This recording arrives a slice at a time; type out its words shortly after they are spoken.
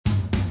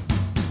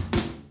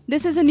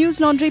This is a News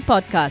Laundry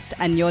podcast,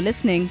 and you're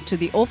listening to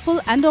the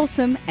Awful and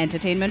Awesome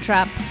Entertainment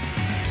Wrap.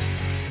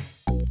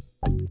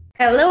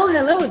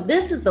 Hello.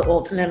 This is the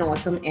Awful and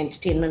Awesome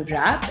Entertainment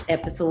Wrap,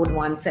 episode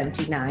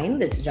 179.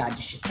 This is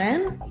Rajesh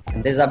Sen.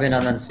 And this is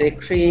Abhinandan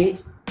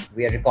Sekhri.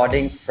 We are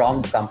recording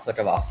from the comfort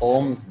of our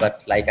homes,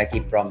 but like I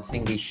keep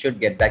promising, we should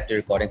get back to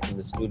recording from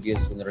the studio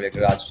sooner or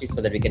later, Rajshri, so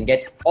that we can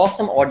get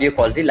awesome audio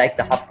quality like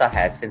the Hafta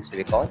has since we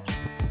record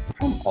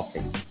from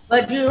office.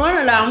 But you don't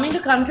allow me to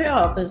come to your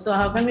office, so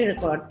how can we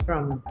record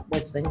from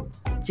this thing?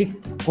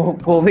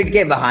 Covid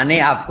के बहाने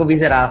आपको भी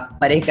जरा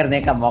परे करने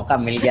का मौका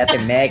मिल गया तो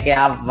मैं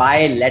क्या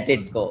why let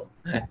it go.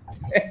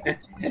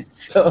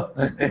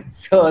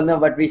 so no,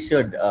 but we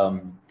should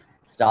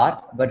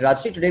start. But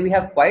Rajshri, today we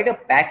have quite a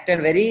packed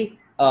and very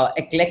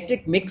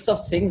eclectic mix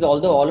of things,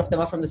 although all of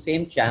them are from the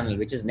same channel,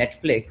 which is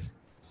Netflix.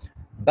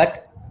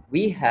 But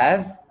we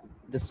have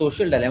The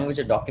Social Dilemma, which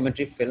is a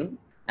documentary film,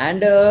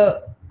 and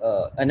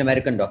an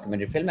American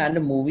documentary film, and a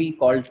movie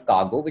called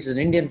Cargo, which is an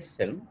Indian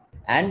film.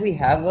 And we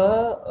have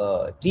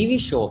a TV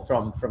show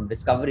from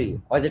Discovery,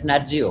 or is it Nat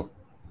Geo?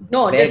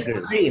 No, Bear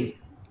Discovery.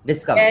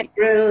 Discovery.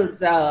 Bear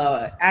Grylls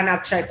and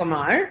Akshay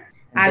Kumar.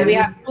 And we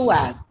have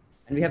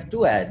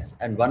two ads.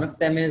 And one of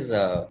them is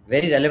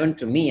very relevant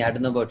to me. I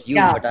don't know about you,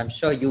 but I'm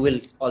sure you will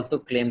also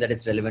claim that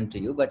it's relevant to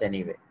you. But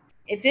anyway.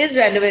 It is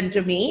relevant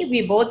to me.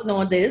 We both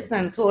know this,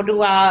 and so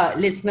do our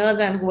listeners,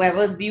 and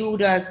whoever's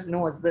viewed us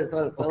knows this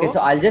also. Okay, so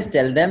I'll just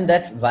tell them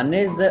that one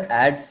is an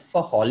ad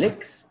for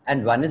Horlicks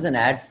and one is an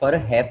ad for a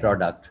hair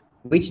product.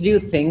 Which do you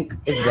think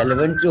is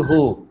relevant to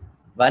who?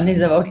 One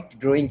is about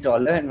growing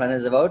taller and one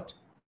is about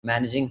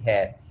managing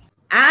hair.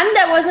 And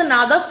there was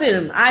another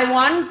film. I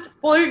want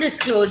full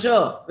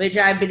disclosure, which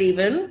I believe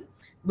in,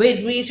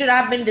 which we should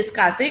have been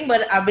discussing,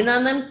 but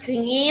Abhinandan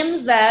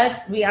claims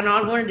that we are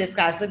not going to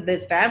discuss it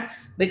this time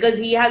because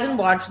he hasn't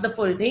watched the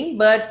full thing.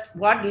 But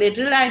what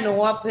little I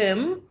know of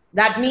him,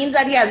 that means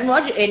that he hasn't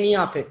watched any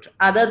of it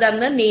other than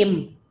the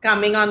name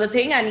coming on the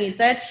thing. And he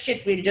said,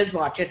 shit, we'll just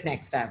watch it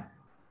next time.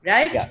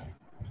 Right? Yeah,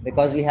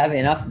 because we have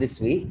enough this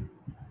week.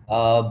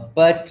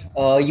 But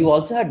you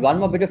also had one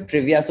more bit of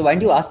trivia. So why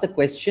don't you ask the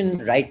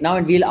question right now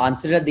and we'll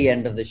answer it at the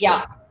end of the show.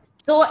 Yeah.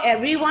 So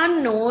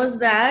everyone knows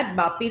that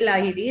Bappi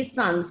Lahiri's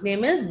son's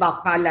name is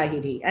Bappa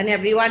Lahiri, and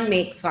everyone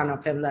makes fun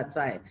of him, that's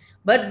why.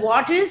 But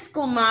what is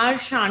Kumar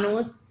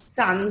Shanu's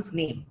son's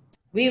name?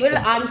 We will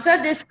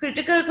answer this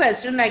critical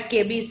question like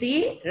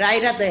KBC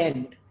right at the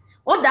end.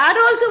 Oh,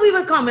 that also we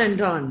will comment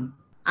on.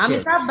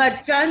 Amitabh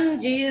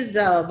Bachchan ji's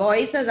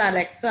voice as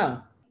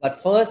Alexa.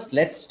 But first,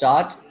 let's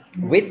start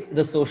with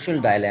The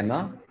Social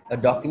Dilemma, a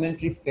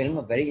documentary film,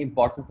 a very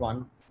important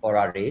one for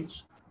our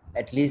age.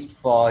 At least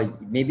for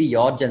maybe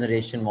your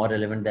generation, more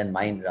relevant than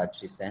mine,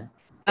 Rajshri Sen.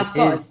 Of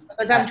course,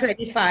 because I'm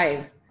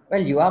 25. Well,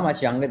 you are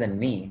much younger than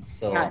me,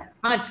 so... Yeah,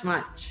 much.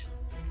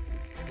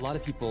 A lot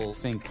of people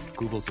think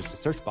Google's just a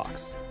search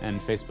box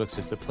and Facebook's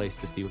just a place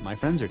to see what my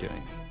friends are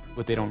doing.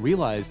 What they don't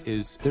realize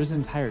is there's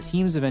entire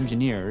teams of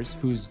engineers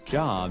whose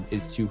job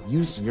is to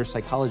use your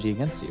psychology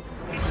against you.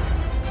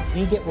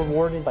 We get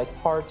rewarded by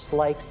hearts,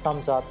 likes,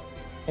 thumbs up,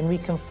 and we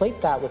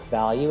conflate that with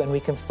value and we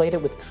conflate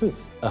it with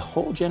truth. A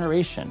whole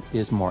generation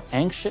is more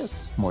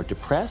anxious, more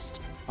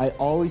depressed. I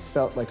always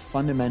felt like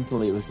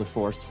fundamentally it was a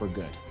force for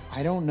good.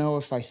 I don't know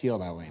if I feel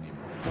that way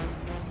anymore.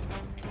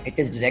 It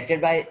is directed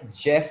by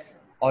Jeff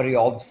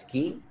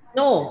Orlovsky.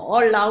 No,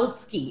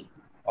 Orlowski.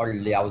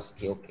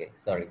 Orlowski, okay,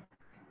 sorry.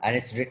 And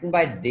it's written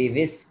by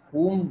Davis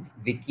Coombe,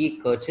 Vicky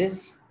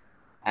Curtis,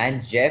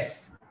 and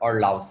Jeff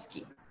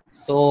Orlowski.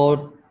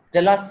 So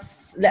tell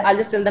us, I'll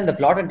just tell them the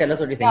plot and tell us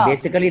what you think. Yeah.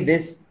 Basically,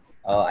 this,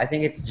 I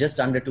think it's just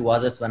under 2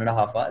 hours, it's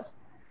 1.5 hours.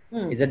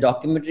 It's a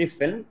documentary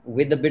film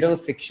with a bit of a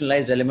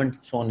fictionalized element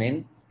thrown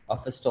in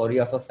of a story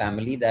of a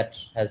family that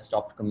has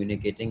stopped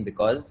communicating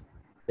because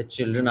the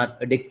children are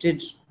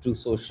addicted to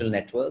social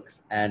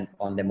networks and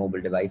on their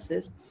mobile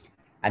devices,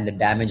 and the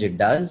damage it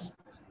does,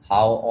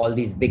 how all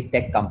these big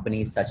tech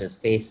companies such as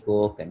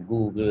Facebook and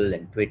Google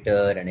and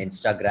Twitter and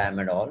Instagram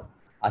and all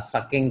are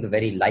sucking the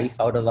very life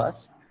out of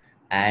us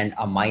and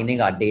are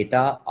mining our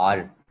data,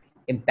 are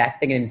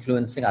impacting and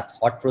influencing our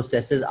thought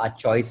processes, our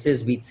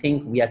choices. We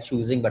think we are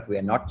choosing, but we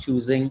are not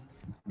choosing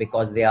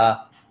because they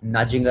are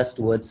nudging us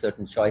towards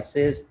certain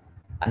choices,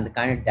 and the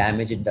kind of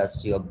damage it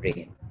does to your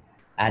brain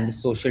and the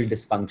social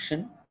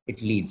dysfunction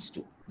it leads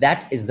to.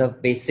 That is the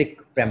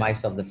basic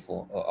premise of the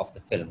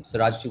film. So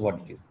Rajshri, what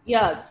did you think?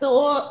 Yeah,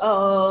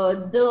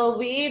 so the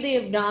way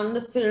they've done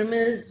the film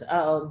is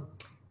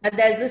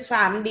there's this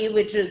family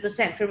which is the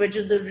center, which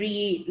is the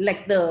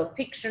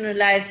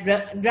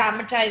fictionalized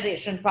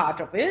dramatization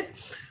part of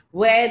it,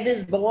 where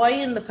this boy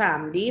in the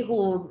family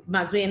who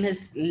must be in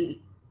his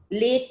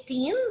late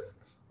teens,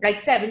 like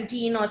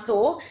 17 or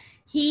so,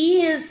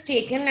 he is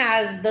taken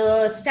as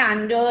the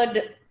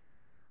standard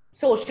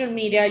social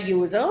media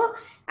user,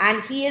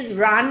 and he is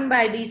run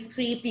by these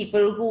 3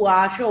 people who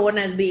are shown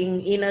as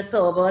being in a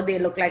server. They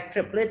look like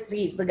triplets.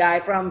 He's the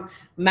guy from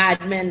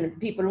Mad Men.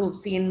 People who've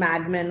seen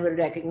Mad Men will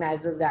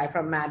recognize this guy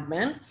from Mad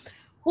Men,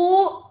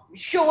 who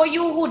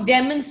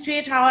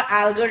demonstrate how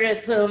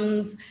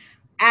algorithms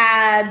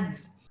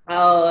ads,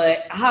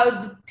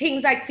 how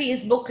things like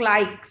Facebook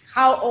likes,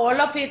 how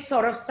all of it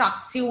sort of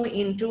sucks you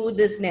into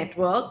this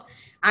network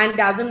and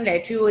doesn't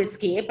let you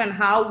escape, and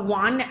how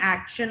one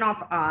action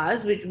of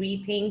ours, which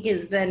we think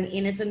is an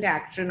innocent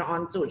action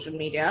on social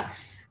media,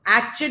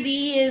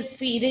 actually is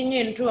feeding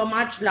into a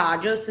much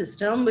larger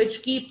system,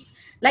 which keeps,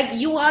 like,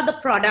 you are the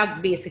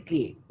product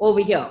basically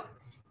over here.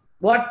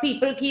 What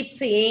people keep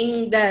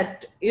saying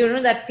that,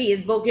 that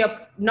Facebook, you're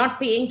not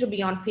paying to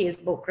be on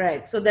Facebook,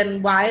 right? So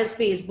then why is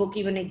Facebook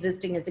even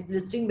existing? It's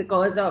existing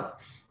because of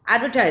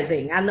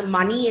advertising and the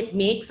money it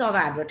makes of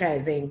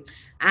advertising.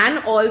 And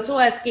also,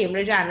 as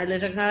Cambridge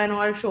Analytica and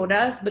all showed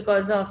us,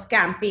 because of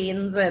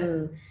campaigns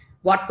and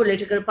what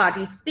political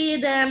parties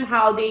pay them,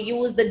 how they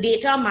use the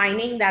data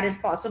mining that is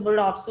possible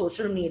of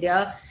social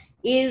media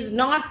is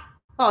not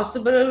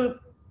possible.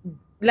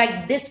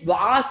 Like this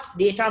vast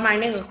data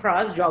mining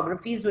across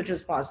geographies, which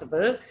is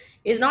possible,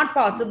 is not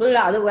possible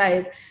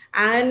otherwise.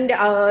 And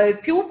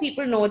few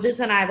people know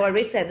this, and I've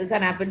always said this,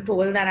 and I've been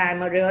told that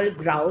I'm a real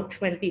grouch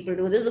when people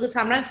do this, because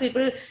sometimes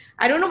people,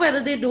 I don't know whether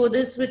they do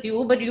this with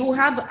you, but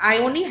I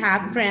only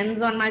have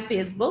friends on my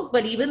Facebook,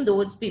 but even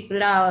those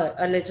people are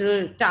a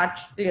little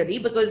touched clearly,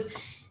 because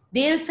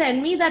they'll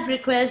send me that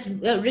request,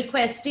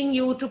 requesting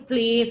you to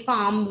play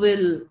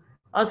Farmville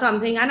or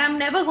something, and I'm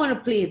never going to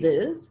play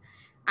this.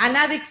 And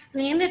I've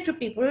explained it to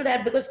people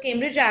that, because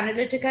Cambridge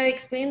Analytica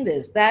explained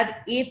this,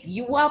 that if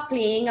you are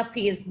playing a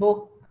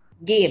Facebook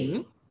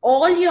game,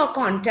 all your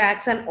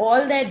contacts and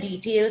all their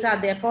details are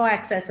therefore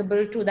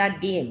accessible to that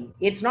game.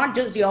 It's not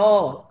just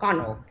your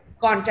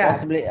contact.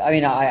 Possibly. I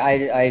mean,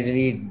 I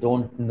really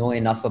don't know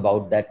enough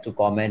about that to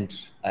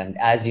comment. And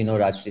as you know,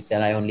 Rajshri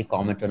Sen, I only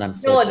comment when I'm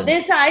certain. No,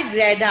 this I'd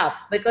read up,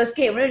 because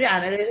Cambridge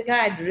Analytica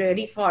I'd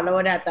really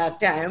followed at that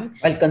time.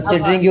 Well,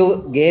 considering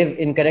you gave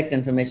incorrect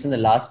information the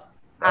last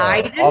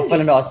Awful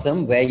and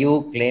Awesome, where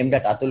you claimed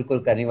that Atul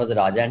Kulkarni was a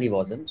Raja and he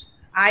wasn't.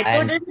 I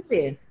couldn't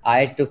say.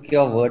 I took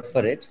your word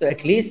for it. So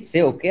at least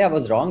say, okay, I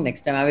was wrong.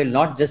 Next time I will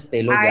not just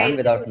payload Gyan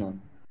without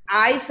knowing.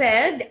 I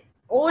said,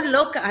 oh,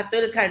 look,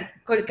 Atul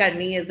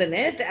Kulkarni, isn't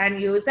it? And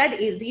you said,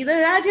 is he the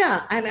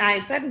Raja? And I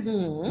said,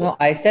 No,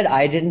 I said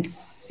I didn't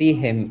see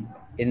him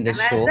in the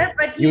show.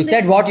 Said, you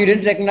said what? You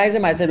didn't recognize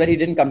him? I said, well, he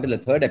didn't come to the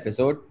third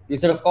episode. You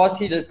said, of course,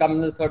 he just come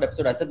in the third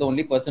episode. I said, the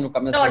only person who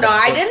comes in the third episode.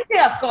 I didn't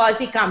say, of course,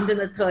 he comes in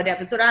the third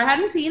episode. I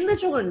hadn't seen the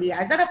show only.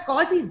 I said, of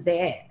course, he's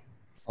there.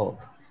 Oh,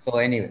 so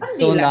anyway.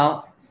 So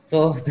now,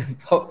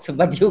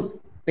 but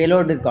you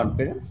payload with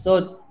confidence.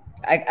 So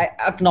I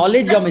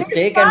acknowledge your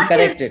mistake and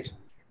correct it.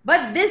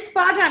 But this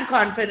part I'm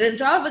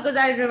confident of, because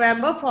I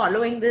remember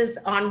following this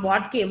on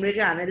what Cambridge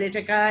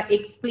Analytica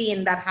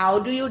explained, that how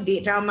do you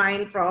data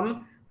mine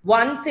from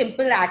one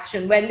simple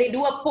action. When they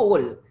do a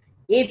poll,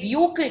 if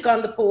you click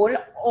on the poll,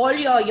 all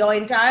your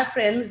entire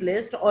friends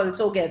list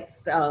also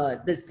gets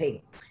this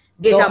thing.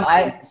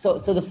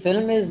 So the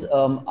film is,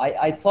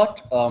 I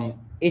thought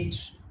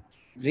it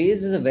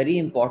raises a very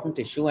important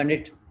issue, and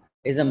it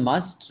is a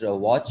must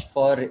watch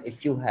for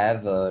if you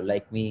have,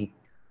 like me,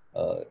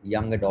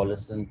 young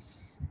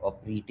adolescents or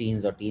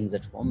preteens or teens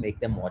at home. Make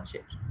them watch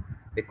it,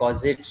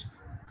 because it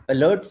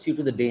alerts you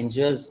to the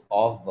dangers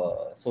of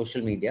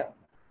social media.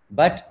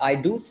 But I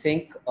do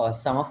think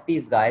some of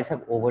these guys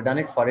have overdone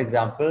it. For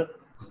example,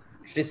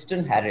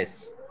 Tristan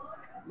Harris.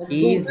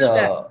 He's,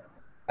 I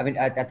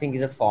think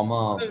he's a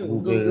former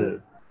Google.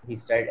 He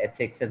studied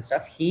ethics and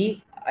stuff.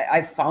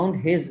 I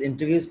found his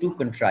interviews too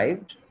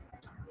contrived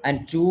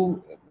and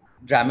too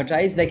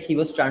dramatized. Like he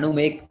was trying to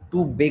make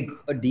too big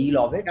a deal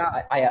of it.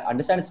 Yeah. I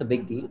understand it's a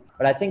big deal,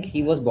 but I think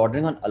he was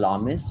bordering on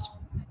alarmist.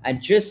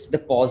 And just the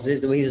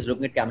pauses, the way he was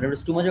looking at camera, it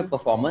was too much of a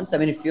performance. I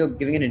mean, if you're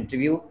giving an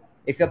interview,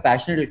 if you're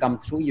passionate, it'll come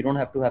through. You don't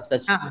have to have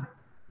such,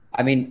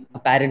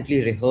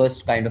 apparently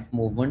rehearsed kind of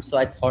movement. So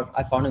I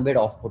found a bit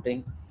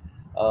off-putting.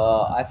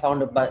 I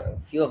found a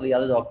few of the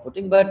others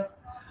off-putting, but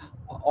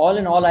all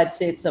in all, I'd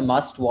say it's a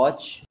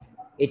must-watch.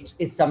 It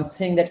is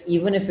something that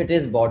even if it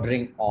is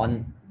bordering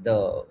on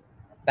the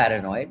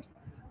paranoid,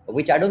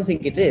 which I don't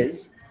think it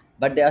is,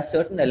 but there are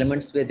certain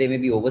elements where they may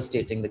be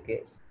overstating the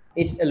case.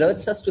 It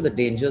alerts us to the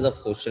dangers of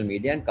social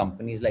media and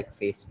companies like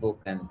Facebook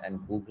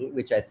and Google,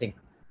 which I think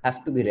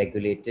have to be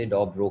regulated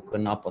or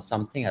broken up, or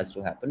something has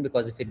to happen,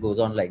 because if it goes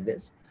on like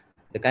this,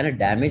 the kind of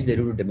damage they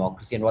do to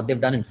democracy and what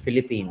they've done in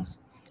Philippines,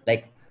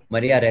 like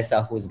Maria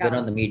Ressa, who's been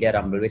on the Media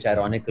Rumble, which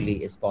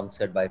ironically is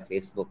sponsored by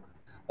Facebook,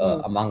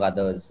 among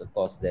others. Of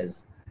course,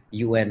 there's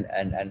UN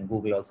and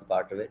Google also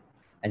part of it.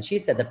 And she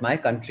said that my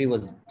country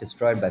was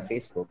destroyed by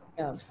Facebook.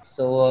 Yeah.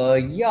 So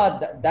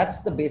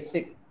that's the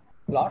basic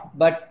plot,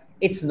 but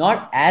it's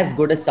not as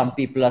good as some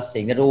people are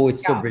saying that, oh,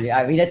 it's so brilliant.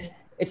 I mean,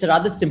 it's a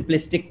rather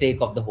simplistic take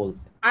of the whole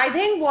thing. I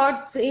think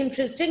what's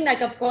interesting,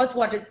 like, of course,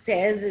 what it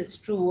says is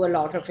true, a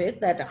lot of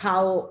it, that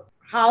how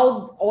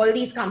all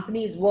these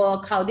companies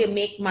work, how they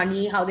make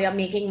money, how they are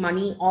making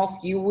money off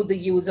you, the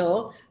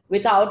user,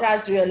 without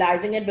us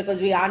realizing it,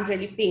 because we aren't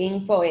really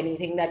paying for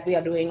anything that we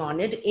are doing on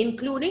it,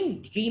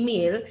 including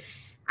Gmail.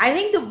 I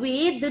think the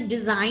way the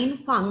design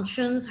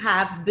functions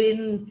have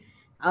been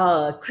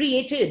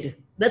created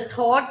the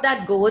thought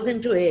that goes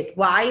into it.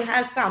 Why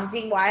has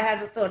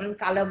a certain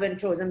color been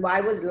chosen?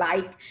 Why was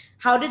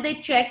how did they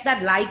check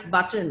that like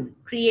button?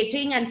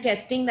 Creating and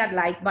testing that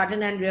like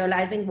button and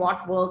realizing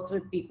what works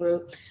with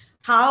people.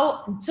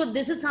 So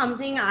this is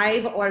something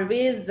I've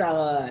always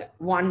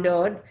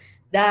wondered.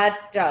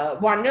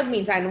 Wonder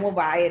means I know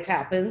why it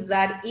happens,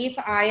 that if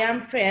I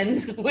am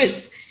friends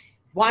with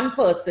one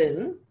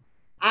person,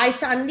 I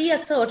suddenly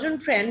a certain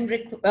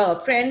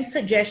friend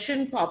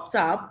suggestion pops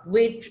up,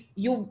 which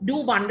you do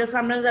wonder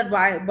sometimes that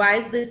why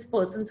is this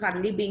person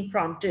suddenly being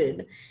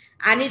prompted?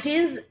 And it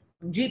is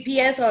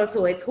GPS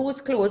also. It's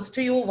who's close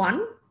to you.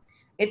 One,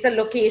 it's a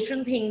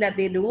location thing that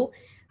they do,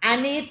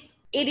 and it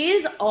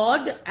is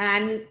odd.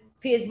 And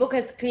Facebook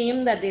has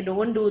claimed that they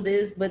don't do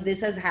this, but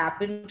this has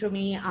happened to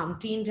me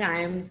umpteen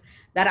times,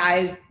 that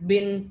I've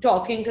been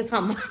talking to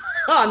someone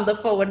on the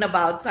phone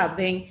about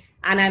something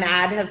and an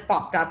ad has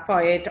popped up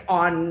for it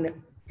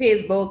on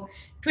Facebook.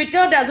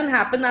 Twitter doesn't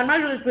happen. I'm not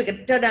sure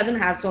Twitter doesn't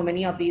have so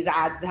many of these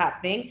ads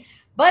happening,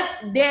 but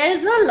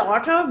there's a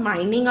lot of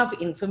mining of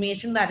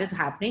information that is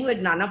happening which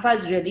none of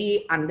us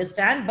really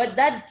understand. But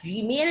that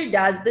Gmail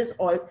does this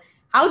all,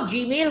 how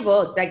Gmail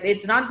works, like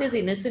it's not this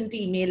innocent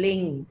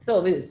emailing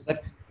service.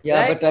 But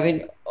yeah, right? but I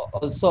mean,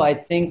 also I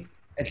think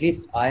at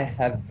least I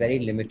have very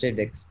limited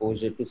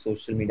exposure to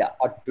social media.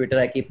 On Twitter,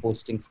 I keep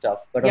posting stuff,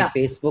 but on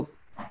Facebook,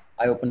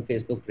 I open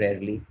Facebook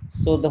rarely.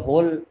 So the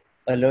whole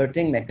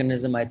alerting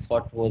mechanism, I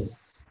thought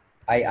was,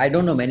 I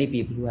don't know many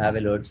people who have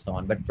alerts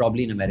on, but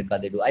probably in America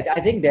they do. I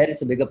think there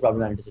it's a bigger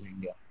problem than it is in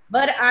India.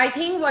 But I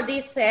think what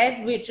they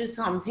said, which is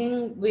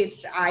something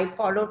which I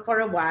followed for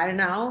a while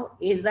now,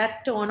 is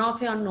that turn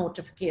off your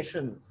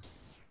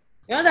notifications.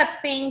 You know,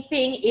 that ping,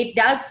 it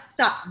does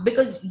suck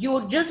because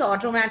you just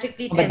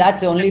automatically... But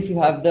that's only if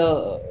you have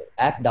the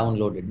app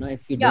downloaded. No?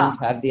 If you don't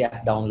have the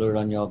app downloaded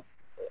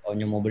on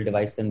your mobile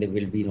device, then there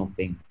will be no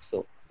ping.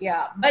 So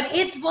yeah, but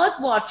it's worth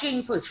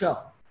watching for sure.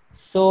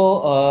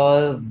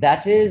 So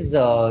that is,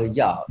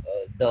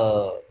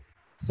 the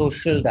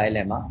social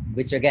dilemma,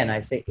 which again, I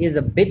say is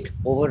a bit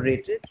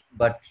overrated,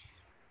 but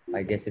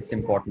I guess it's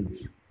important.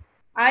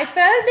 I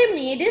felt they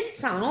made it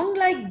sound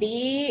like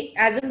they,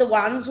 as in the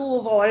ones who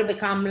have all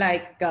become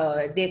like,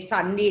 they've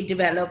suddenly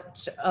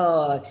developed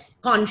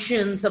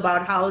conscience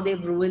about how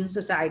they've ruined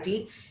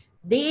society.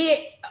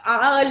 They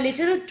are a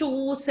little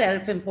too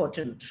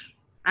self-important.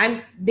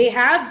 And they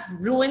have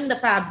ruined the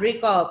fabric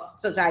of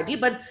society,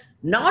 but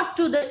not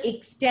to the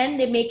extent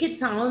they make it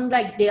sound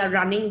like they are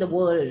running the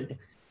world,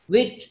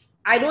 which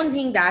I don't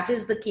think that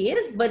is the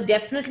case, but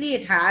definitely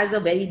it has a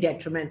very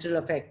detrimental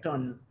effect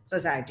on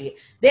society.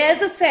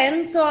 There's a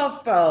sense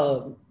of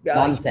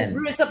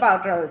nonsense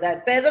about all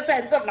that. There's a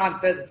sense of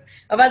nonsense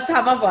about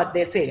some of what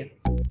they say.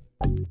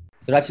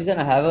 So Rashmi,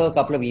 I have a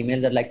couple of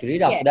emails I'd like to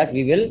read. After that,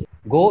 we will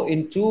go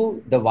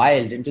into the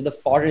wild, into the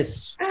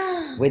forest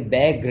with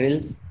Bear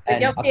Grylls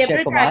and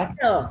Akshay Kumar.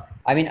 Actor.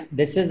 I mean,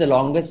 this is the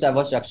longest I've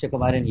watched Akshay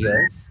Kumar in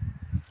years.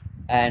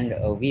 And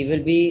we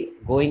will be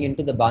going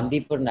into the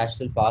Bandipur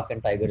National Park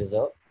and Tiger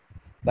Reserve.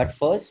 But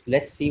first,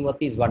 let's see what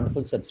these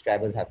wonderful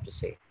subscribers have to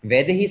say.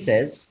 Vedahi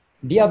says,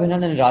 Dear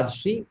Abhinandan and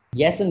Rajshri,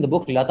 yes, in the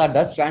book, Lata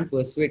does try and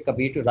persuade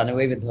Kabir to run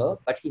away with her,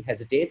 but he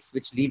hesitates,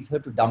 which leads her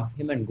to dump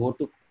him and go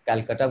to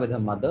Calcutta with her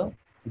mother.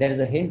 There is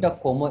a hint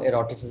of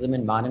homoeroticism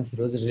in Man and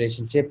Firoz's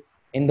relationship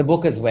in the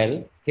book as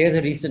well. Here's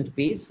a recent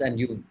piece, and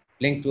you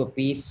link to a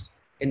piece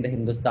in the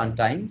Hindustan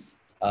Times.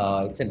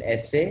 It's an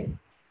essay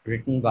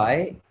written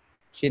by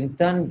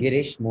Chintan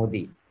Girish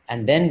Modi.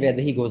 And then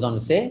Vedahi goes on to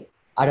say,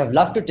 I'd have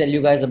loved to tell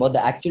you guys about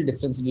the actual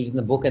difference between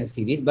the book and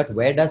series, but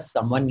where does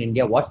someone in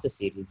India watch the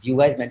series? You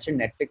guys mentioned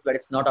Netflix, but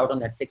it's not out on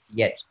Netflix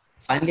yet.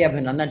 Finally,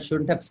 Abhinandan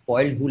shouldn't have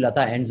spoiled who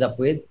Lata ends up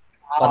with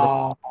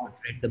for the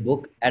read the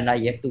book and I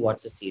yet to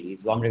watch the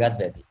series. Warm regards,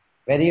 Vedahi.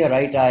 Vedahi, you're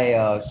right.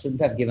 I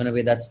shouldn't have given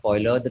away that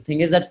spoiler. The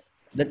thing is that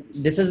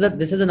this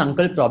is an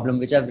uncle problem,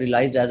 which I've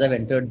realized as I've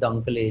entered the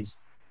uncle age.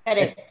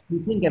 Correct.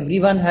 You think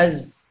everyone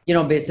has,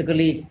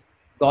 basically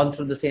gone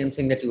through the same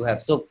thing that you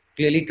have. So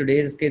clearly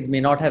today's kids may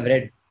not have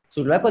read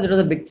Sutra because it was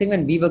a big thing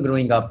when we were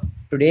growing up.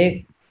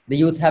 Today, the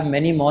youth have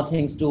many more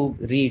things to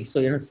read.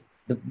 So,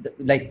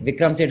 like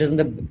Vikram said, isn't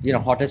the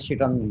hottest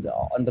shit on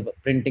the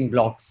printing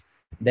blocks.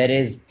 There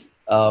is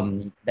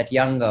that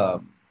young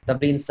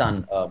Tablin's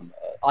son,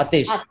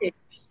 Atish.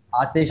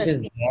 Atish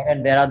is there,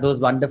 and there are those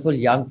wonderful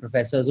young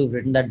professors who've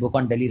written that book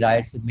on Delhi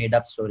riots with made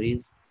up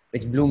stories,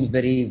 which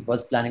Bloomsbury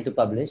was planning to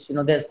publish.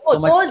 There's so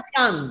much.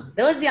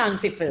 Those young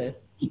people.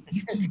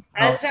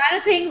 I was trying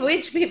to think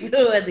which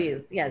people were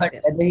these. Yes. But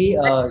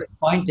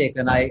point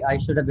taken. I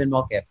should have been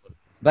more careful.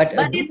 But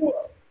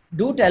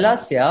do tell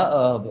us,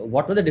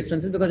 what were the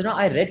differences? Because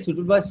I read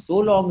Suitable Boy so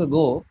long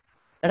ago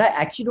that I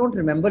actually don't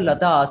remember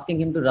Lata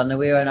asking him to run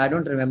away, and I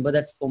don't remember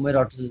that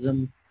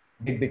homoeroticism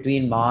bit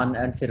between Man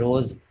and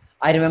Firoz.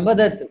 I remember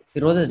that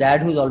Firoz's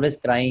dad, who's always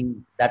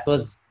crying, that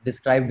was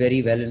described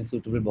very well in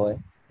Suitable Boy.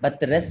 But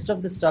the rest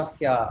of the stuff,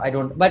 I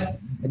don't. But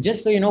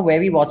just so you know where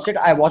we watched it,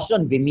 I watched it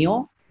on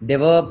Vimeo. There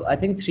were, I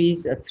think, three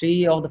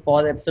of the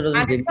 4 episodes on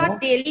Vimeo. And it's on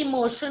Daily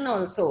Motion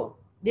also.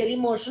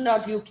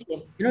 Dailymotion.uk.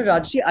 You know,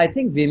 Rajshri, I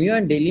think Vimeo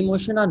and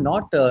Dailymotion are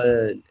not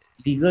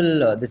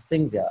legal these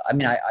things. Yeah, I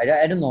mean,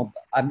 I don't know.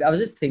 I was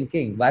just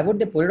thinking, why would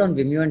they put it on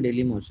Vimeo and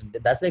Dailymotion?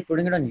 That's like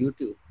putting it on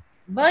YouTube.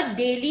 But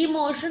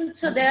Dailymotion,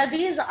 so there are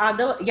these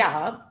other,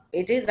 yeah,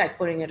 it is like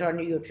putting it on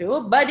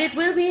YouTube, but it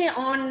will be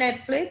on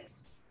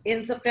Netflix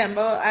in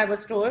September, I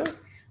was told.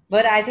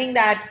 But I think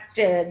that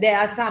there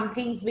are some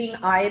things being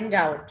ironed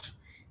out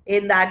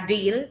in that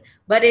deal,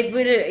 but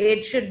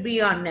it should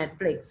be on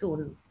Netflix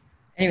soon.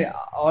 Anyway,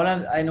 all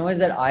I know is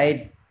that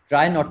I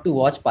try not to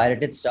watch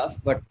pirated stuff,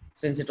 but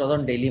since it was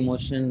on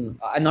Dailymotion,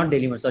 not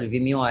Dailymotion, sorry,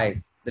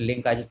 Vimeo, the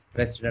link, I just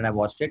pressed it and I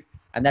watched it.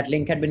 And that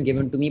link had been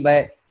given to me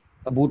by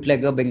a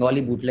bootlegger,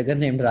 Bengali bootlegger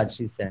named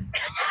Rajshri Sen.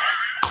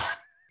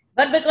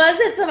 But because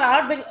it's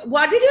about,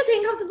 what did you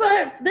think of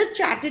the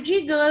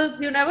Chatterjee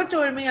girls? You never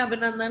told me,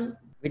 Abhinandan.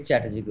 Which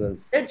Chatterjee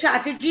girls? The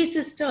Chatterjee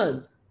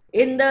sisters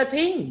in the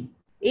thing.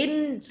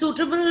 In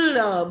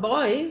Suitable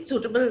Boy,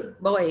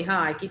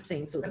 I keep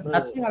saying Suitable.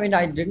 Nothing, I mean,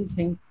 I didn't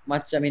think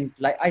much. I mean,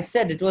 like I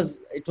said, it was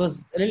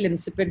a little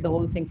insipid, the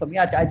whole thing for me.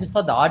 I just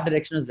thought the art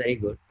direction was very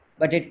good,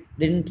 but it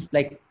didn't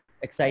like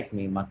excite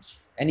me much.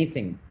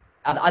 Anything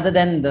other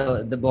than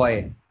the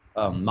boy,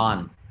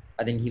 Man.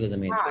 I think he was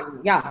amazing.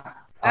 Yeah.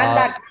 And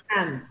that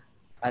hands.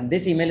 And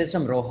this email is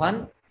from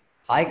Rohan.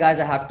 Hi guys,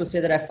 I have to say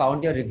that I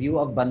found your review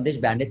of Bandish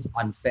Bandits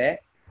unfair.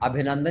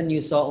 Abhinandan,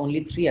 you saw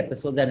only 3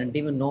 episodes. I didn't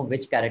even know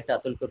which character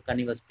Atul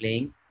Kulkarni was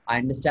playing. I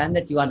understand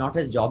that you are not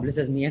as jobless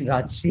as me and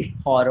Rajshri.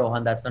 Oh,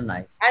 Rohan, that's not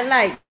nice. And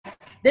like,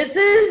 this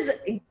is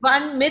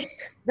one myth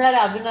that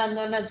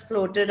Abhinandan has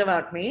floated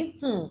about me.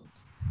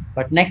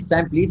 But next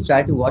time, please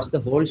try to watch the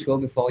whole show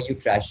before you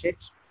trash it.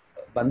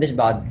 Bandish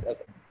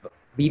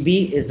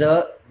BB is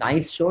a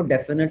nice show.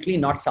 Definitely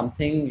not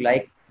something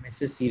like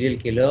Mrs. Serial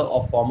Killer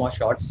or 4 More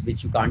Shots,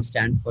 which you can't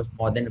stand for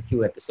more than a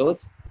few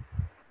episodes.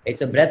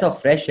 It's a breath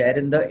of fresh air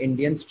in the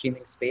Indian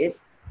streaming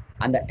space,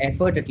 and the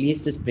effort at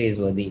least is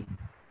praiseworthy.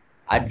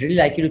 I'd really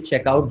like you to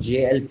check out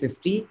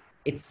JL50.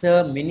 It's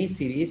a mini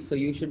series, so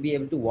you should be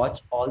able to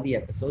watch all the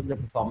episodes. The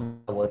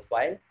performances are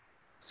worthwhile.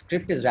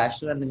 Script is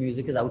rational and the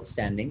music is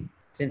outstanding.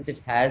 Since it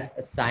has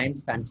a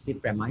science fantasy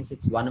premise,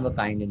 it's one of a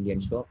kind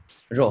Indian show.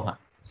 Rohan.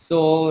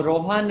 So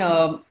Rohan,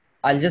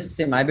 I'll just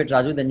say my bit,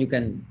 Raju, then you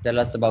can tell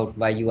us about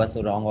why you are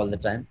so wrong all the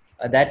time.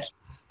 That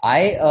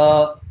I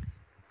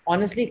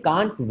honestly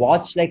can't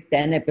watch like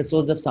 10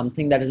 episodes of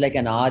something that is like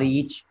an hour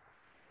each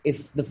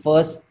if the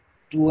first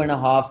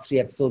 2.5, 3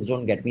 episodes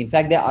don't get me. In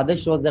fact, there are other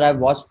shows that I've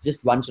watched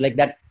just once, like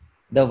that,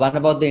 the one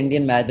about the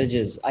Indian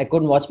marriages. I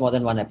couldn't watch more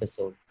than 1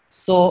 episode.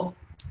 So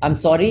I'm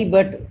sorry,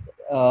 but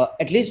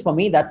at least for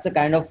me, that's the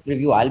kind of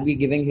review I'll be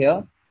giving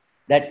here.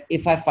 That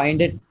if I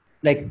find it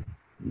like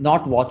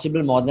not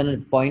watchable more than a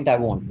point, I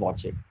won't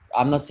watch it.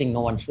 I'm not saying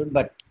no one should,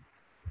 but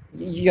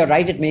you're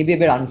right. It may be a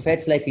bit unfair.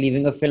 It's like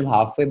leaving a film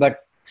halfway,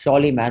 but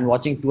surely, man,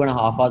 watching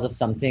 2.5 hours of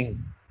something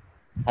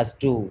has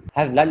to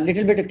have a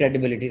little bit of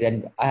credibility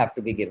then I have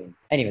to be given.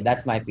 Anyway,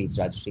 that's my piece,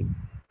 Rajshri.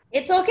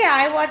 It's okay.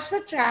 I watched the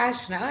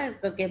trash now.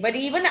 It's okay. But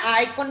even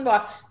I couldn't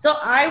watch. So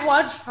I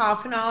watched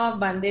half an hour of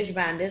Bandish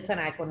Bandits and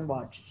I couldn't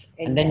watch.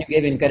 And then you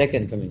gave incorrect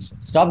information.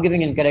 Stop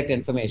giving incorrect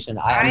information.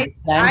 I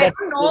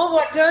don't know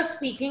what you're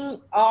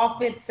speaking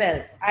of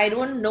itself. I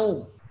don't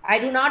know. I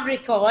do not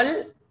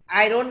recall.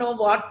 I don't know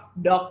what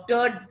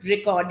doctored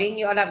recording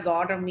you all have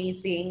got of me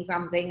saying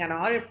something and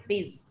all.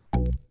 Please.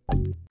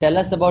 Tell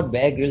us about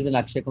Bear Grylls and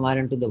Akshay Kumar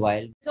Into the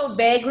Wild. So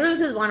Bear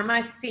Grylls is one of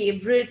my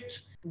favorite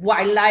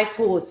wildlife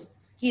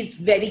hosts. He's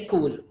very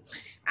cool.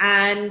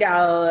 And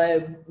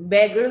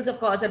Bear Grylls, of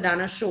course, have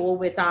done a show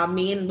with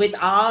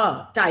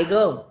our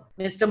tiger,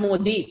 Mr.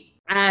 Modi.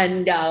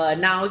 And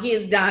now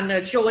he's done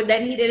a show.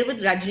 Then he did it with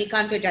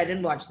Rajnikant, which I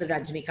didn't watch the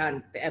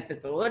Rajnikant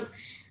episode.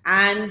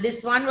 And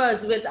this one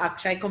was with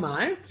Akshay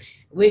Kumar,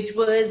 which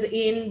was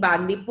in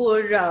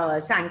Bandipur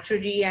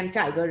Sanctuary and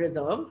Tiger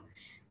Reserve.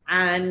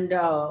 And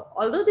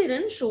although they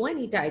didn't show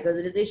any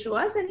tigers, did they show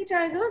us any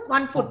tigers?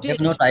 One footage.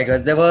 No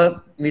tigers.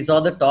 We saw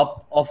the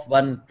top of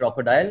one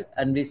crocodile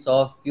and we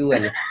saw a few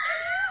elephants.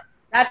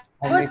 That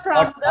was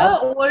from the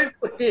old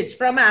footage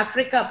from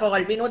Africa. For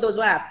all we know, those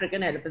were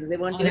African elephants. They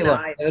weren't They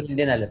were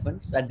Indian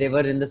elephants and they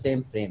were in the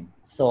same frame.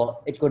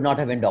 So it could not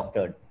have been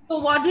doctored. So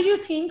what did you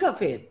think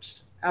of it,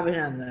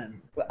 Abhinandan?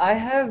 I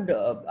have,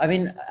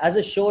 as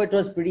a show, it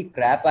was pretty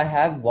crap. I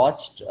have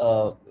watched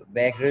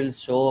Bear Grylls'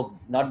 show,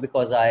 not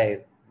because I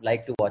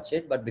like to watch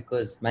it, but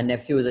because my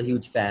nephew is a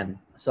huge fan.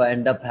 So I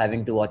end up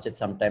having to watch it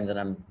sometimes when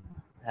I'm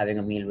having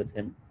a meal with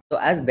him. So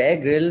as Bear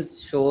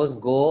Grylls shows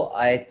go,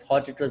 I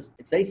thought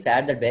it's very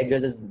sad that Bear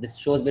Grylls, this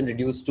show has been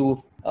reduced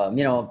to,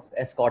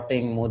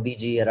 escorting Modi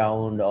ji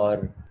around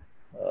or,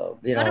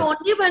 But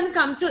only when it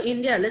comes to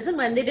India. Listen,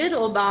 when they did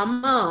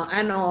Obama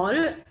and all,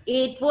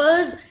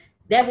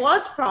 there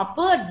was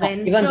proper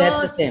adventure. Even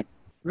that's the same.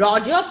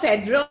 Roger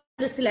Federer,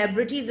 the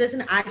celebrities.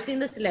 Listen, I've seen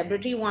the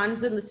celebrity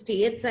ones in the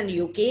States and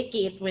UK,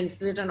 Kate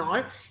Winslet and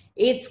all.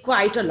 It's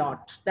quite a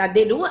lot that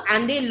they do.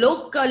 And they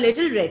look a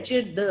little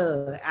wretched,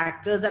 the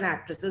actors and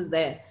actresses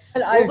there.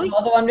 Well, I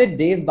saw the one with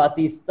Dave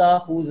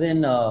Bautista, who's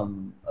in a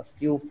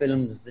few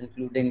films,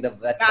 including the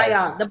website.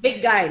 Yeah, the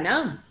big guy,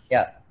 no?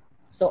 Yeah.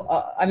 So,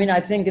 I mean, I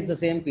think it's the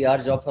same PR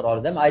job for all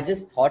of them. I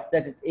just thought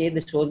that,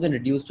 the show's been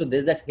reduced to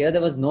this, that here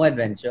there was no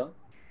adventure.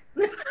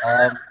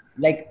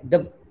 Like,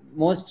 the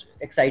most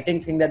exciting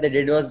thing that they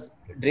did was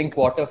drink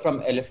water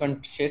from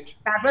elephant shit.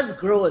 That was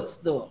gross,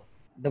 though.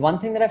 The one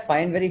thing that I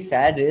find very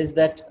sad is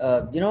that,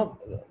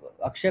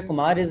 Akshay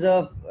Kumar is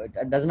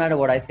it doesn't matter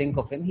what I think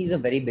of him, he's a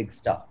very big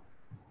star.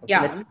 Okay,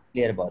 Yeah. let's be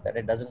clear about that.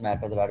 It doesn't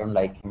matter that I don't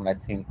like him and I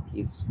think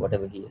he's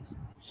whatever he is.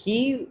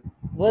 He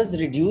was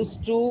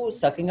reduced to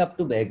sucking up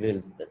to Bear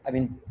Grylls. I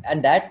mean,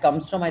 and that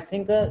comes from, I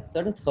think, a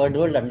certain third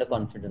world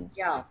underconfidence.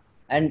 Yeah.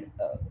 And,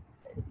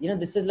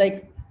 this is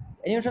like,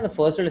 anyone from the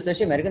first world,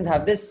 especially Americans,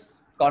 have this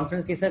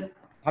confidence ki sir,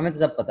 hame to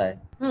sab pata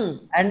hai.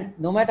 And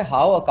no matter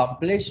how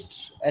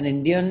accomplished an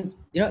Indian,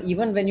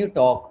 even when you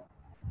talk,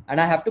 and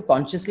I have to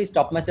consciously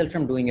stop myself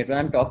from doing it when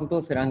I'm talking to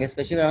a Firang,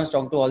 especially when I was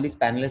talking to all these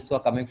panelists who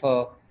are coming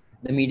for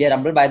the Media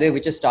Rumble, by the way,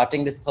 which is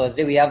starting this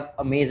Thursday. We have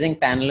amazing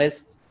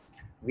panelists.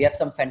 We have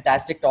some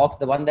fantastic talks.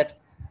 The one that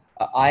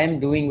I am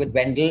doing with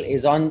Wendell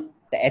is on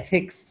the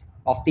ethics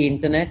of the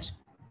internet.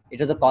 It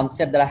was a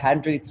concept that I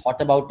hadn't really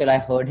thought about till I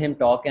heard him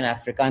talk in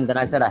Africa. And then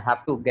I said, I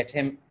have to get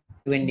him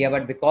to India.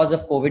 But because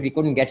of COVID, we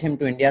couldn't get him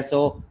to India.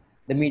 So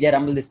the Media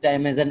Rumble this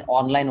time is an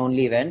online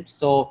only event.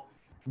 So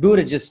do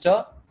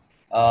register.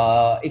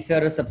 If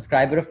you're a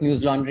subscriber of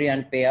News Laundry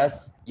and pay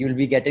us, you'll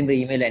be getting the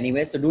email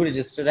anyway. So do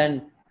register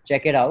and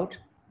check it out.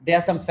 There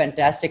are some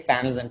fantastic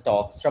panels and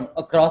talks from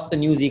across the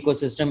news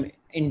ecosystem,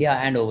 India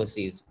and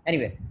overseas.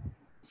 Anyway,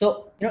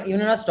 so, even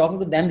when I was talking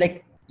to them,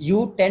 like,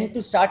 you tend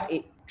to start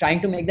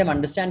trying to make them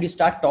understand, you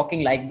start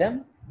talking like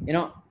them,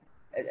 and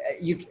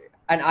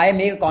I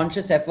make a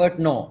conscious effort.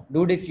 No,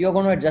 dude, if you're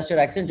going to adjust your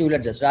accent, you will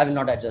adjust. I will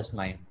not adjust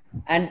mine.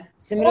 And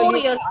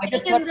similarly, I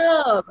just in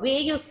the way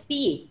you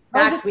speak.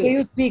 Not just way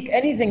you speak,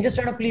 anything, just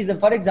trying to please them.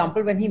 For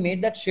example, when he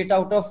made that shit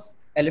out of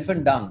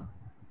elephant dung,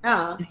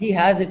 he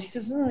has it. He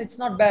says, it's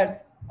not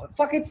bad.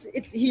 Fuck,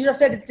 he should have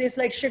said it tastes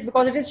like shit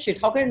because it is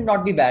shit. How can it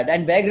not be bad?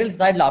 And Bear Grylls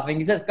started laughing.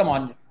 He says, come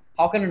on,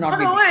 how can it not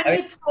be bad?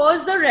 And he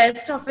throws the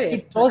rest of it. He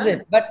throws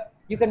it. But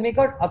you can make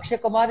out Akshay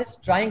Kumar is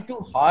trying too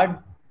hard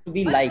to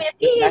be liked.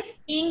 Maybe he's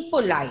being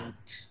polite.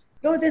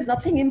 No, there's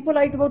nothing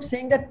impolite about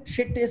saying that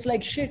shit tastes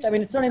like shit. I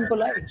mean, it's not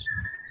impolite.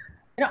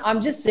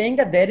 I'm just saying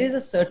that there is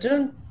a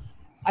certain,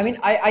 I mean,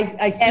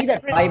 I see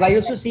that vibe. I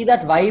used to see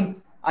that vibe.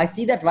 I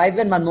see that vibe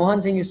when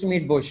Manmohan Singh used to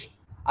meet Bush.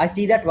 I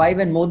see that vibe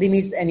when Modi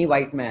meets any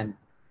white man.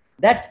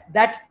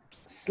 That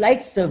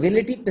slight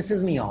servility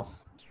pisses me off.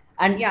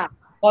 And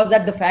because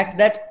that the fact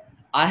that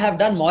I have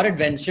done more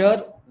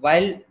adventure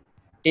while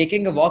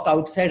taking a walk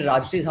outside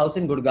Rajshree's house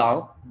in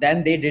Gurgaon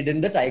than they did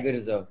in the Tiger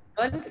Reserve.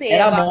 Don't say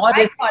there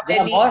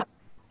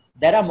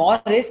are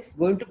more risks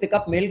going to pick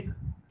up milk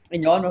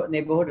in your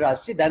neighborhood,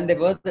 Rajshree, than they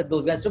were that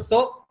those guys took.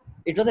 So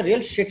it was a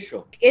real shit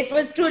show. It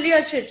was truly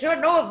a shit show.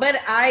 No,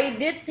 but I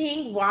did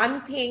think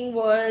one thing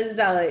was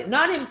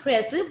not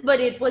impressive, but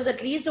it was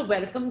at least a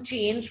welcome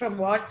change from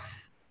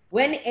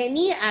when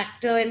any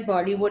actor in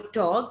Bollywood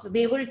talks,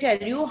 they will tell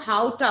you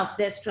how tough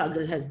their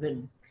struggle has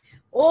been.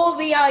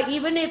 Oh,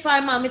 even if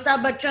I'm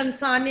Amitabh Bachchan's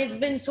son, it's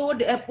been so,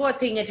 poor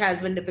thing, it has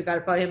been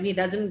difficult for him. He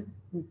doesn't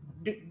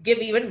give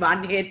even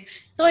one hit.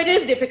 So it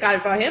is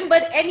difficult for him.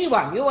 But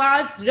anyone, you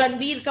ask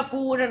Ranbir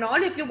Kapoor and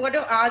all, if you were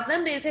to ask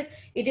them, they'll say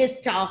it is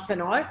tough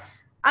and all.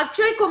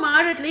 Akshay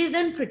Kumar at least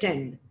didn't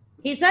pretend.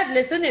 He said,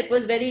 listen, it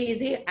was very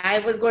easy. I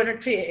was going to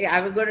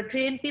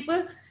train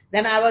people.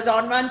 Then I was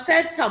on one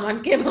set,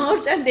 someone came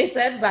out and they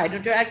said, why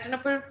don't you act in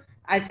a film?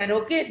 I said,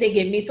 okay. They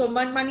gave me so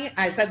much money.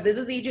 I said, this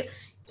is easy.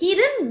 He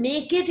didn't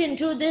make it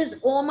into this,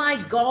 oh my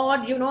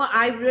God,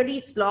 I really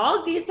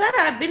slogged. He said,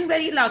 I've been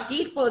very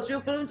lucky. First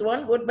few films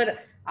weren't good,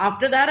 but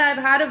after that, I've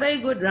had a very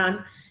good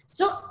run.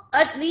 So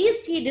at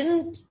least he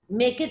didn't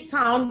make it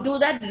do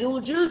that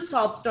usual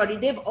sob story.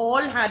 They've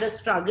all had a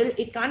struggle.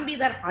 It can't be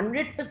that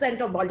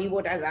 100% of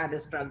Bollywood has had a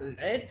struggle,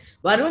 right?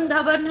 Varun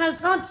Dhawan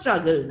has not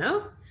struggled,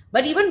 no?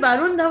 But even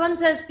Varun Dhawan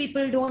says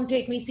people don't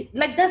take me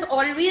like there's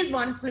always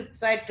one flip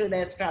side to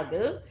their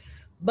struggle.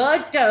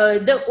 But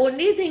the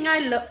only thing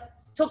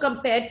so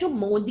compared to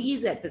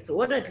Modi's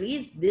episode, at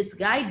least this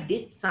guy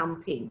did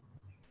something.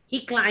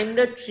 He climbed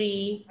a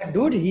tree.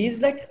 Dude, he's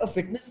like a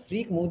fitness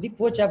freak. Modi,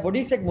 poor chap. What do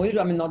you expect Modi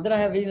to? I mean, not that I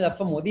have any love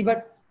for Modi,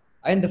 but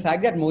the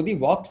fact that Modi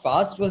walked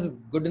fast was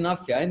good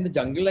enough. Yeah, in the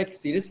jungle, like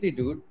seriously,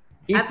 dude.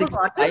 I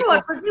forgot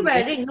what was he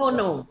wearing?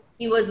 No.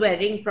 He was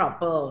wearing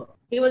proper.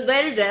 He was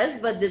well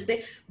dressed, but this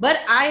thing.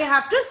 But I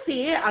have to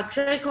say,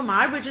 Akshay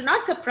Kumar, which is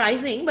not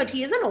surprising, but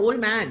he is an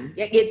old man.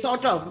 It's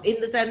sort of in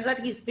the sense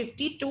that he's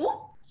 52.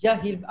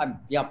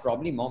 Yeah,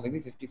 probably more, maybe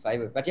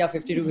 55. But yeah,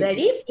 52.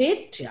 Very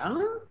fit, yeah.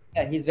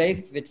 Yeah, he's very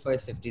fit for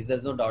his 50s.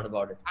 There's no doubt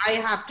about it. I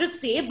have to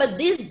say, but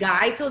this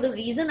guy, so the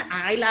reason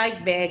I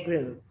like Bear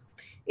Grylls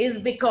is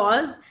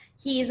because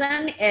he's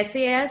an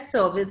SAS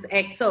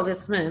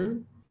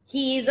ex-serviceman.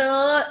 He's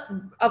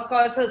of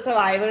course, a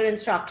survival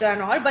instructor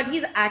and all, but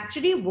he's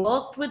actually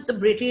worked with the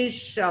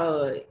British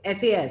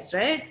SAS,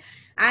 right?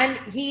 And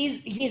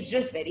he's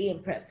just very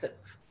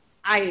impressive.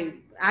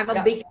 I'm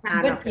a big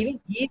fan of him.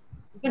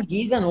 Even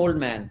he's an old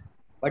man,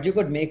 but you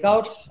could make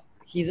out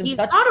he's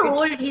not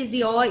old. He's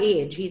your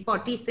age. He's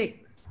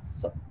 46.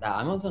 So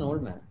I'm also an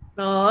old man.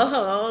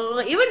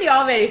 Oh, even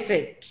you're very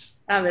fit,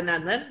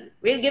 Abhinandan.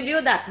 We'll give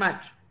you that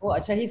much. Oh,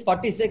 Acha, he's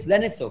 46.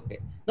 Then it's okay.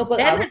 No,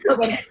 because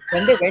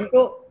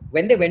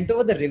when they went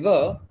over the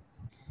river,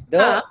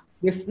 the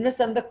swiftness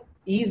and the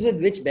ease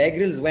with which Bear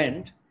Grylls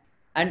went,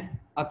 and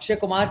Akshay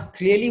Kumar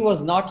clearly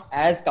was not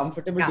as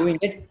comfortable doing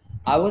it.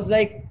 I was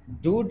like,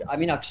 dude, I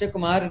mean, Akshay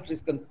Kumar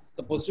is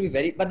supposed to be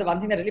very... But the one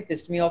thing that really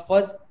pissed me off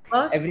was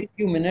every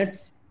few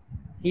minutes,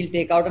 he'll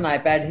take out an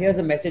iPad. Here's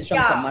a message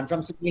from someone,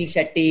 from Sunil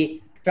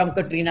Shetty, from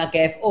Katrina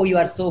Kaif. Oh, you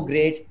are so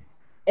great.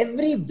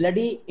 Every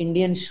bloody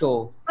Indian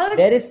show,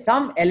 there is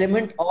some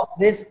element of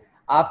this.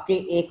 आपके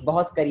एक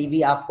बहुत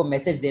करीबी आपको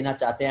message देना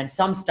चाहते हैं, and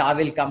some star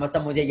will come.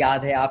 सब मुझे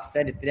याद है आप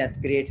सर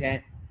इतने great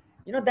हैं.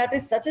 You know, that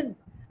is such an...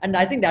 And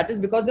I think that is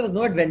because there was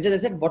no adventure. They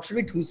said, what should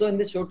we do so in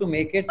this show to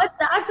make it? But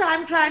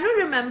I'm trying to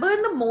remember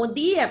in the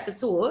Modi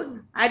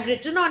episode, I'd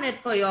written on it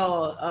for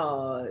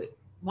your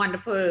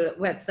wonderful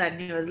website,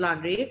 News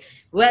Laundry,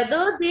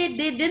 whether they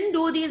didn't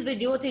do these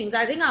video things.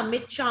 I think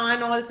Amit Shah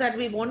and all said,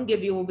 we won't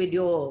give you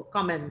video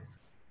comments.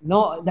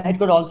 No, it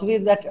could also be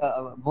that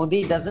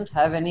Modi doesn't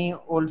have any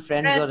old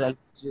friends or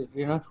relatives,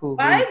 you know, who...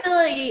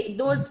 Why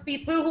those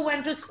people who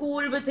went to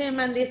school with him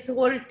and they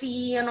sold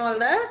tea and all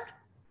that?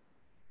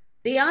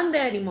 They aren't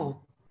there anymore.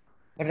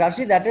 But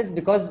Rajshri, that is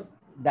because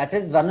that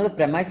is one of the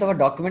premise of a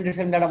documentary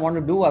film that I want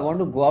to do. I want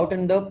to go out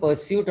in the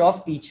pursuit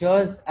of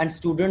teachers and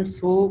students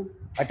who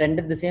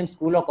attended the same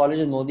school or college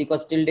as Modi,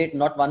 because till date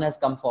not one has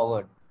come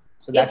forward.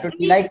 So that would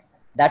be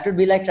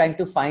like trying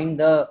to find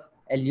the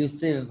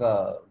elusive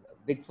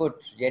Bigfoot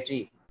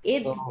Yeti.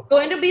 It's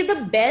going to be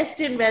the best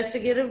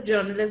investigative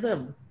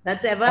journalism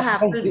that's ever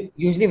happened.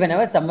 Usually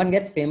whenever someone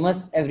gets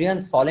famous,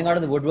 everyone's falling out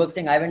of the woodwork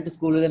saying, I went to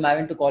school with him, I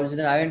went to college with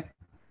him,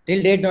 till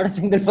date, not a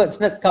single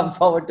person has come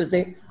forward to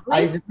say,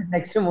 I sit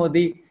next to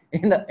Modi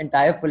in the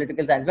entire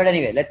political science. But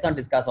anyway, let's not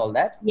discuss all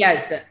that.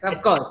 Yes,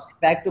 of course.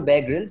 Back to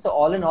Bear Grylls. So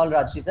all in all,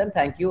 Rajshri,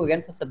 thank you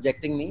again for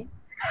subjecting me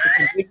to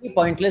completely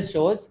pointless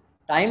shows.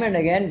 Time and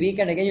again, week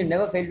and again, you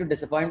never fail to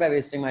disappoint by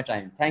wasting my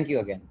time. Thank you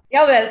again.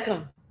 You're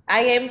welcome.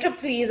 I aim to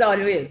please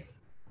always.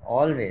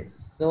 Always.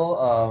 So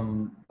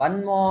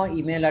one more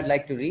email I'd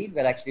like to read.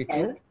 Well, actually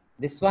two.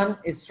 This one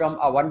is from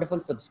our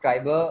wonderful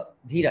subscriber,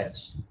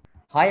 Dheeraj.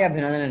 Hi,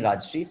 Abhinandan and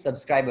Rajshri,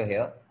 subscriber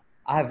here.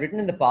 I have written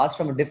in the past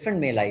from a different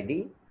mail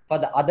ID for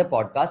the other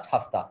podcast,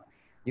 Hafta.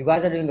 You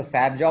guys are doing a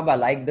fab job. I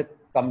like the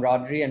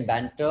camaraderie and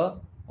banter,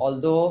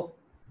 although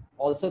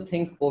also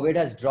think COVID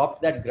has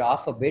dropped that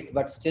graph a bit,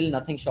 but still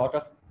nothing short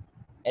of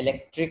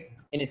electric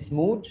in its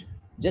mood.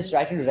 Just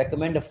writing to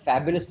recommend a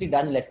fabulously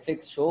done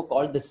Netflix show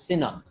called The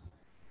Sinner.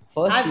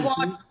 I've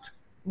watched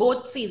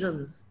both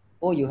seasons.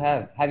 Oh, you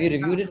have? Have you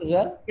reviewed it as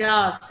well?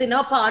 Yeah,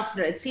 Sinner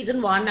it's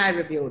season 1 I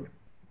reviewed.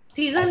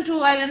 Season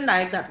 2 I didn't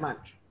like that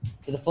much.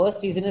 So the first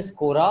season is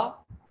Kora.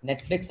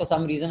 Netflix for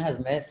some reason has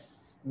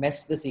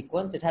messed the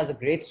sequence. It has a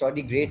great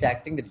story, great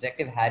acting. The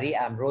detective Harry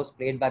Ambrose,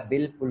 played by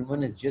Bill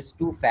Pullman, is just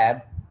too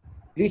fab.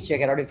 Please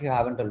check it out if you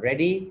haven't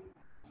already.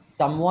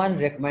 Someone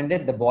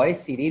recommended The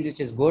Boys series, which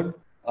is good.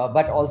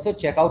 But also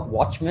check out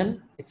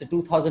Watchmen. It's a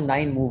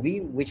 2009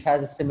 movie which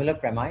has a similar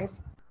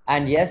premise.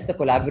 And yes, the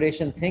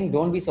collaboration thing,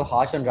 don't be so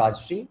harsh on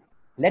Rajshri.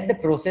 Let the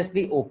process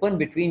be open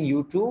between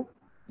you two,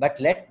 but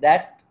let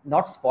that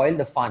not spoil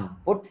the fun.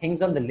 Put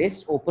things on the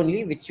list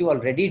openly, which you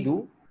already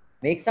do.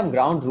 Make some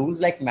ground rules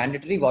like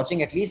mandatory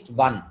watching at least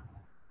one,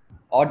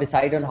 or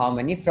decide on how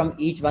many from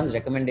each one's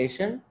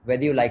recommendation,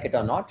 whether you like it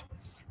or not.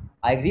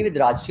 I agree with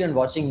Rajshri on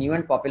watching new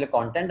and popular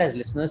content as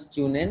listeners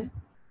tune in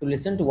to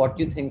listen to what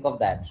you think of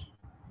that.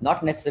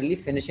 Not necessarily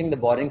finishing the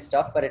boring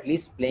stuff, but at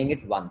least playing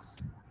it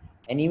once.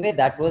 Anyway,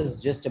 that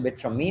was just a bit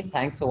from me.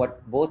 Thanks for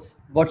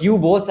what you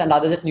both and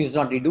others at News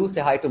Laundry do.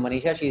 Say hi to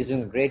Manisha. She's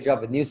doing a great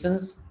job with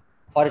Nuisance.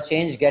 For a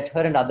change, get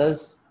her and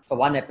others for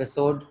one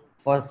episode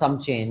for some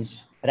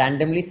change.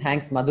 Randomly,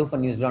 thanks Madhu for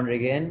News Laundry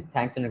again.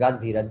 Thanks in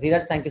regards Dheeraj.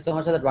 Dheeraj, thank you so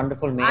much for that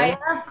wonderful mail. I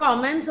have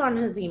comments on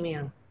his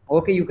email.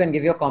 Okay, you can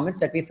give your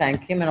comments. Let me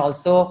thank him and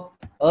also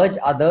urge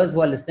others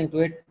who are listening to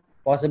it,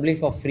 possibly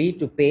for free,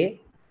 to pay,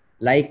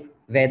 like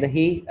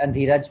Vedahi and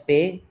Dheeraj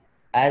pay,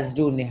 as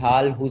do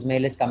Nihal, whose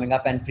mail is coming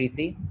up, and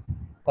Preeti.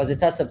 Because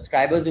it's our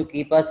subscribers who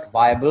keep us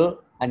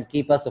viable and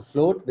keep us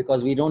afloat,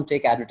 because we don't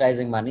take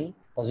advertising money.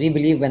 Because we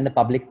believe when the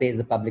public pays,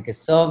 the public is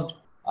served.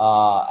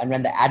 And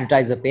when the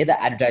advertiser pays,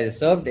 the advertiser is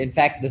served. In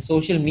fact, the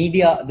social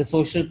media, the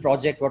social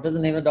project, what was the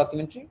name of the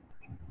documentary?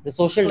 The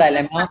Social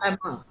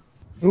Dilemma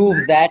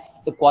proves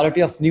that. The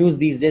quality of news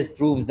these days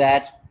proves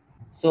that.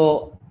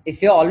 So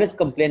if you're always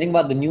complaining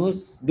about the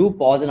news, do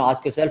pause and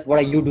ask yourself, what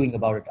are you doing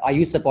about it? Are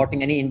you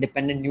supporting any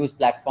independent news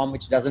platform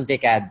which doesn't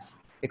take ads?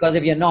 Because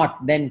if you're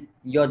not, then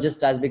you're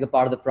just as big a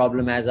part of the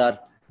problem as are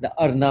the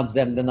Arnabs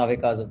and the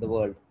Navikas of the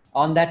world.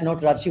 On that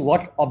note, Rajshri,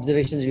 what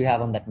observations do you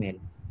have on that mail?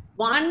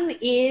 One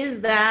is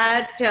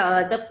that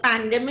the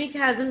pandemic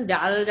hasn't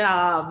dulled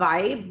our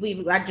vibe.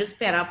 We are just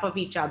fed up of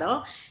each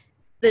other.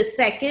 The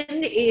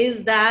second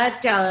is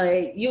that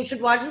you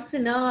should watch this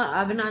in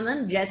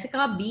Abhinandan,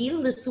 Jessica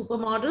Biel, the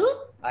supermodel.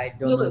 I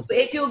don't know.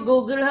 If you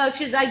Google her,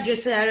 she's like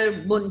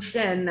Giselle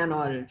Bundchen and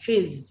all.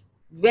 She's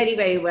very,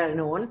 very well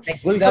known.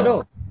 Like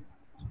Gulgado.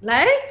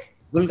 Like?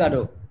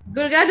 Gulgado.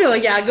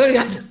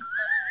 Gulgado.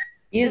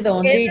 He's the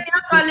only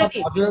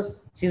quality. supermodel.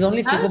 She's the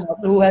only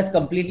supermodel who has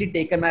completely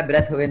taken my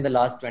breath away in the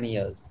last 20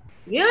 years.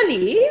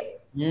 Really?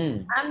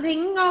 Mm. I'm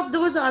thinking of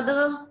those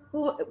other,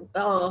 who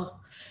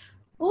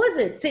was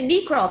it?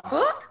 Cindy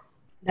Crawford?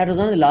 That was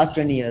only the last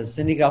 20 years.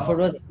 Cindy Crawford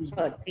was,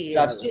 30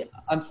 years.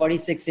 I'm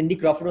 46. Cindy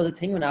Crawford was a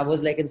thing when I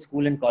was like in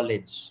school and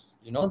college.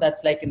 You know,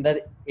 that's like in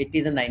the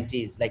 80s and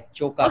 90s, like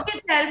choke up. Okay,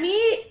 tell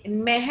me,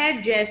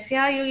 Meher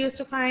Jessia, you used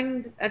to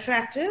find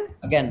attractive?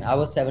 Again, I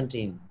was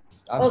 17.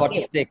 I'm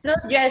Okay, 46.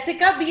 so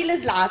Jessica Biel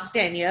is last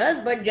 10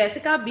 years, but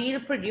Jessica Biel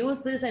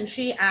produced this and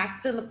she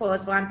acts in the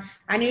first one,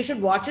 and you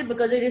should watch it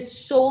because it is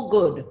so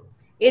good.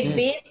 It's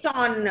based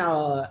on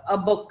a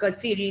book, a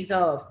series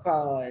of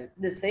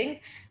these things.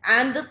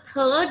 And the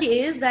third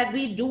is that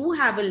we do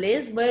have a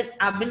list, but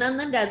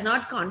Abhinandan does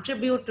not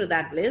contribute to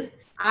that list.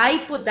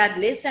 I put that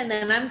list and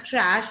then I'm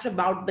trashed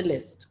about the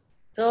list.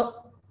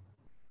 So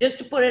just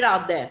to put it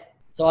out there.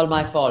 It's all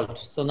my fault.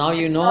 So now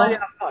you know. All your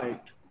fault.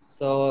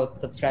 So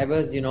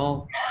subscribers, you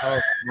know how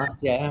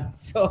nasty I am.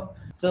 So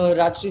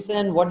Rajshri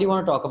Sen, what do you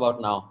want to talk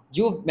about now?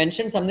 You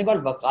mentioned something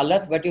called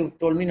Wakalat, but you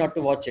told me not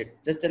to watch it.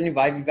 Just tell me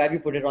why you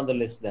put it on the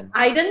list then.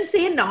 I didn't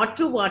say not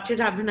to watch it,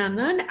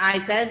 Abhinandan.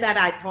 I said that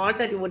I thought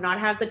that you would not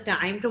have the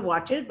time to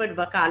watch it, but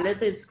Wakalat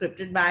is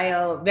scripted by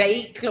a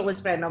very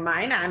close friend of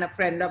mine and a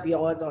friend of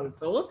yours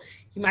also.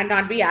 He might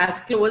not be as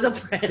close a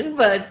friend,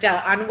 but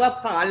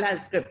Anubhav Pal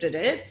has scripted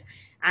it.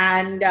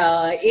 And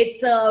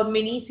it's a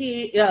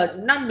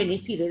not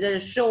mini-series,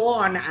 it's a show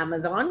on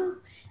Amazon.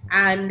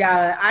 And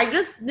I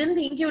just didn't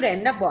think you'd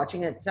end up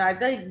watching it. So I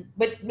said,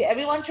 but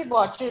everyone should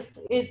watch it.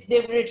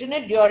 They've written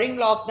it during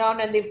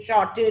lockdown and they've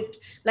shot it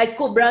like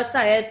Kubra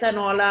Sayed and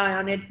all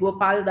on it,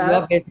 Gopal Das. You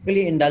are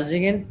basically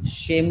indulging in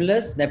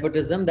shameless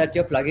nepotism that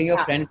you're plugging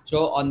your friend's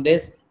show on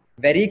this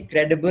very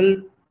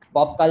credible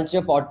pop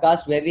culture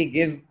podcast where we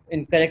give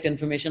incorrect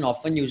information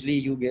often, usually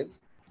you give.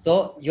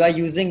 So you are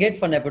using it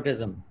for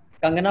nepotism.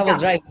 Kangana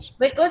was right.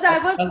 Because I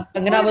was...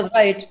 Kangana was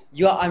right.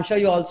 I'm sure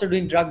you're also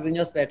doing drugs in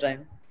your spare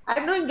time.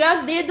 I'm doing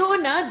drug de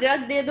do, na?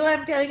 Drug de do,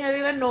 I'm telling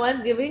everyone, no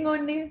one's giving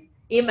only.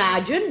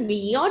 Imagine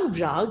me on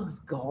drugs,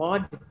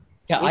 God.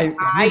 Yeah,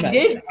 I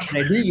did.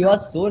 Freddy, you are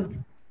so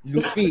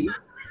loopy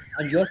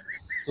and you're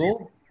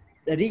so...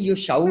 Freddy, you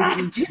shout,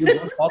 you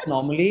don't talk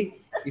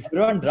normally. If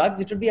you're on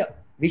drugs, it would be...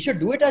 We should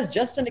do it as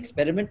just an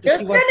experiment to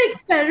see what... Just an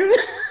experiment.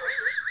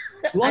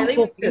 You on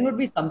cocaine would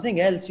be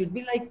something else. You'd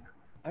be like...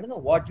 I don't know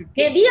what you...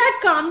 Maybe I'd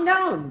calm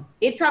down.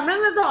 It's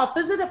sometimes the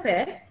opposite of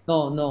it.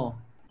 No.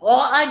 Or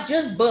I'd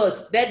just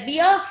burst. There'd be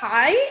a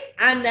high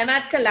and then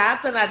I'd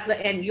collapse and that's the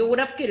end. You would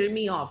have killed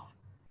me off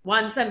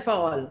once and for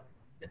all.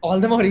 All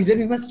the more reason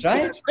we must try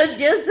it. But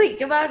just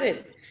think about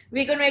it.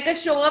 We could make a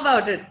show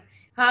about it.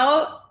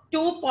 How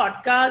two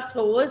podcast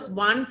hosts,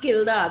 one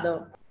kill the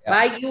other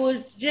by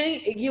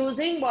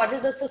using what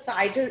is a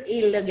societal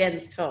ill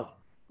against her.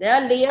 There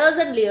are layers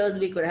and layers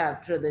we could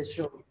have through this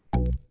show.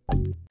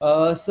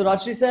 So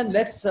Rajshri Sen,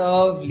 let's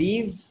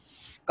leave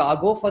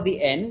Cargo for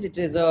the end. It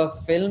is a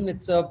film.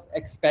 It's a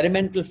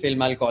experimental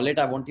film, I'll call it.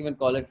 I won't even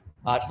call it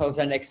art house,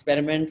 and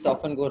experiments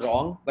often go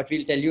wrong. But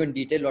we'll tell you in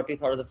detail what we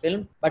thought of the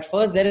film. But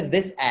first, there is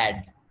this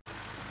ad.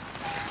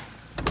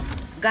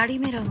 गाड़ी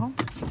में रहो.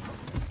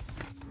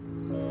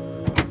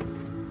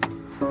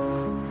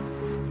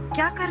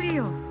 क्या कर रही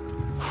हो?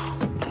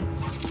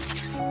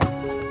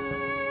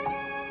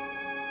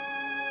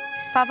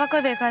 पापा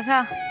को देखा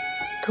था.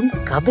 तुम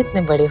कब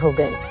इतने बड़े हो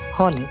गए?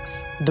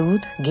 Horlicks,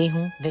 दूध,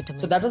 गेहूं,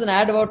 vitamins. So that was an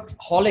ad about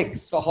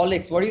Horlicks. For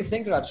Horlicks, what do you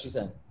think, Rajshri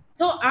Sen?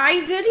 So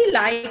I really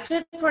liked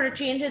it for a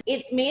change.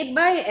 It's made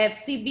by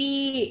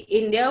FCB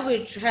India,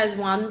 which has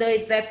won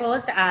it's their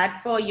first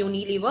ad for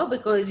Unilever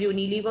because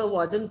Unilever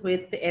wasn't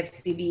with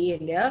FCB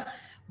India.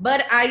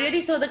 But I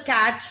really saw the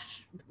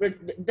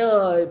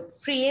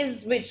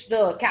phrase, which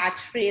the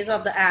catchphrase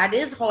of the ad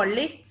is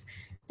Horlicks.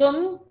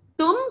 Tum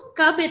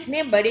kab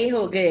itne bade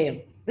ho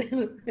gaye?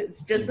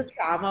 It's just the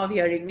charm of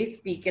hearing me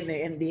speak in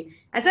Hindi.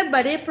 I said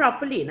bade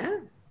properly, na?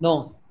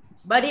 No.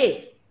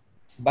 Bade.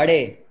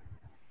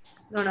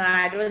 No,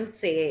 I don't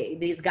say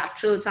these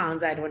guttural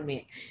sounds. I don't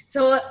make.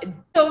 So,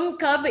 tum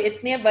kab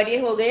itne bade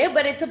ho gaye,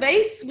 but it's a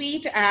very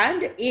sweet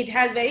ad. It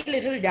has very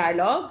little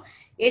dialogue.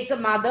 It's a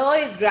mother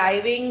is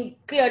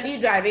clearly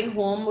driving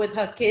home with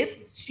her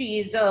kids.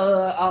 She's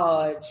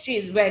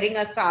wearing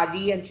a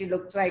sari and she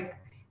looks like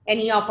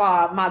any of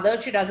our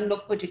mothers. She doesn't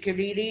look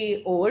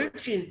particularly old.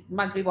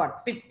 Must be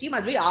 50,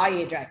 must be our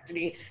age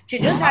actually. She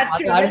just had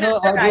children. I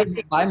don't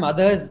know, my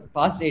mother is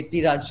past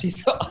 80, Rajshri.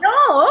 So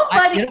no,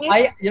 but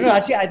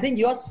Rajshri, I think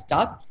you are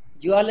stuck.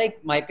 You are like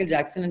Michael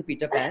Jackson and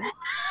Peter Pan.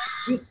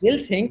 You still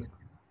think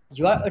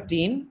you are a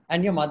teen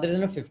and your mother is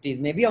in her 50s.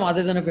 Maybe your mother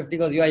is in her 50s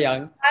because you are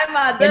young. My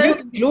mother. When you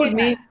include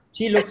me,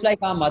 she looks like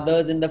our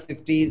mothers in the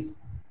 50s.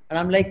 And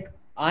I'm like,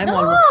 I'm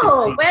almost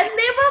 50. When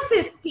they were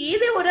 50,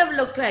 they would have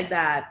looked like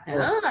that.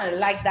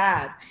 Like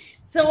that.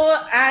 So,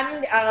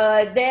 and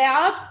there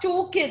are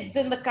 2 kids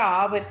in the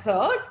car with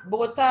her.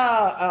 Both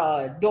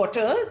are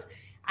daughters.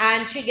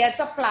 And she gets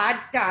a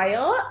flat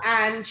tire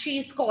and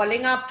she's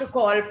calling up to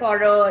call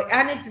for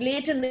and it's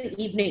late in the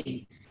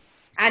evening.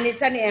 And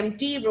it's an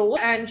empty road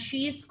and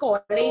she's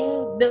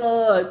calling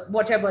the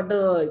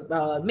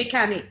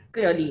mechanic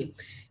clearly.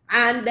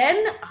 And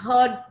then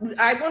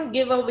I won't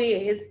give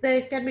away.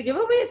 Can we give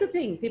away the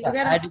thing? People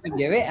I had to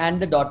give away.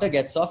 And the daughter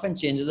gets off and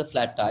changes the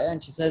flat tire.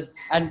 And she says,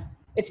 and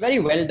it's very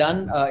well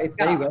done. It's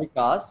very well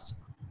cast.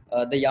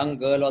 The young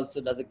girl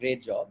also does a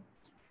great job.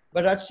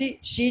 But actually,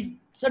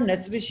 so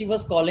necessarily she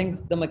was calling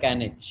the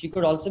mechanic. She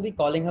could also be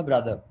calling her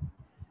brother.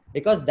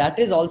 Because that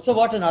is also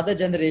what another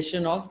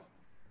generation of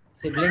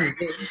siblings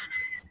did.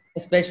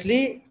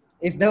 Especially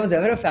if there was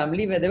ever a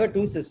family where there were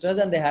 2 sisters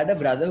and they had a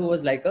brother who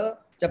was like a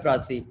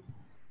chaprasi.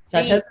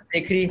 Such as the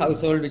Sekhri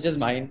household, which is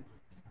mine.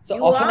 So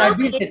often I'd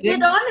be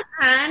sitting on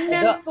hand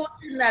and foot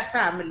in that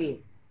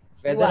family.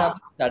 Whether I'm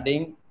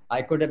studying,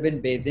 I could have been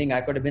bathing,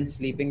 I could have been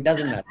sleeping,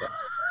 doesn't matter.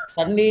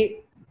 Suddenly,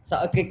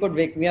 a kid could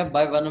wake me up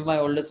by one of my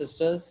older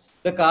sisters.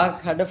 The car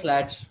had a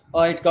flat,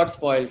 or it got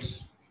spoiled.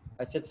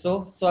 I said,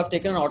 so I've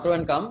taken an auto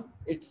and come.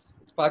 It's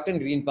parked in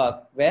Green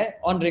Park. Where?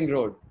 On Ring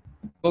Road.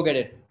 Go get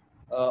it.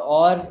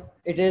 Or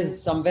it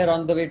is somewhere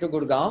on the way to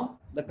Gurgaon.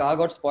 The car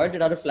got spoiled,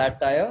 it had a flat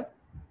tire.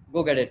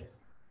 Go get it.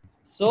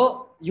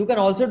 So you can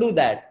also do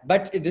that.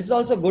 But this is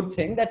also a good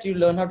thing that you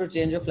learn how to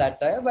change a flat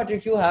tire. But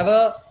if you have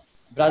a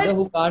brother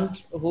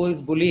who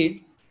is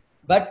bullied,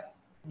 but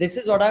this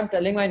is what I'm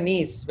telling my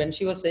niece when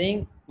she was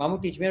saying,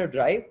 Mamu, teach me how to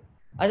drive.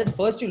 I said,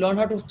 first you learn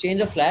how to change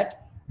a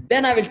flat,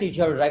 then I will teach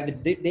you how to drive.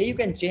 The day you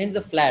can change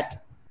the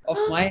flat of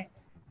my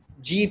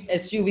Jeep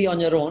SUV on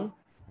your own,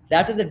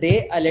 that is the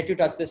day I let you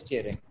touch the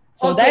steering.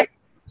 So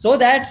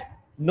that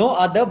no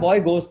other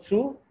boy goes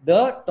through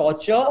the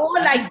torture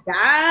like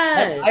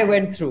that I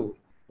went through.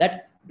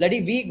 That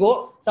bloody we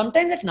go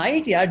sometimes at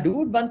night,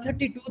 dude,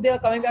 1:32, they are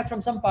coming back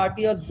from some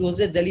party, or those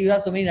days Delhi, you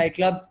have so many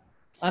nightclubs.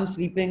 I'm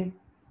sleeping.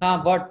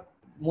 What?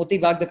 Moti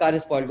Bagh, the car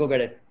is spoiled. Go get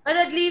it. But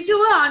at least you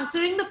were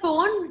answering the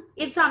phone.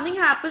 If something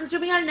happens to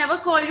me, I'll never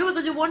call you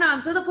because you won't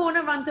answer the phone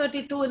at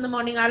 1:32 in the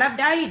morning. I'll have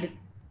died.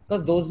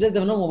 Because those days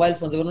there were no mobile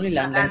phones. There were only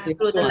landlines. That's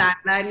true. The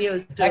landline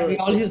used to. Like we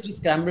all used to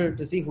scramble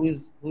to see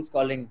who's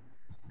calling.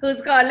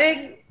 Who's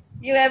calling?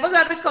 You ever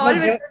got a call?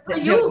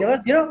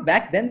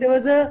 Back then there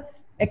was a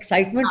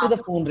excitement to the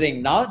phone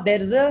ring. Now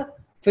there's a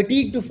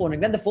fatigue to phone ring.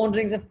 Then the phone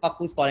rings and fuck,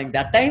 who's calling?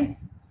 That time,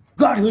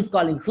 God, who's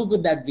calling? Who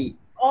could that be?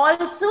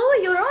 Also,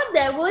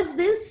 there was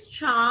this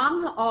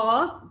charm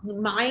of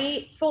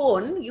my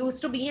phone used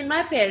to be in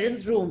my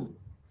parents' room,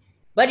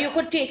 but you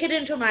could take it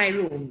into my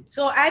room.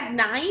 So at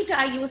night,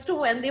 I used to,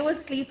 when they were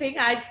sleeping,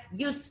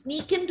 you'd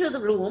sneak into the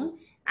room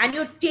and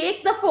you'd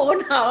take the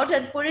phone out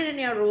and put it in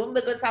your room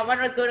because someone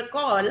was going to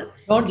call.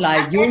 Don't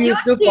lie. You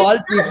used to call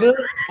people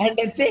and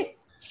then say,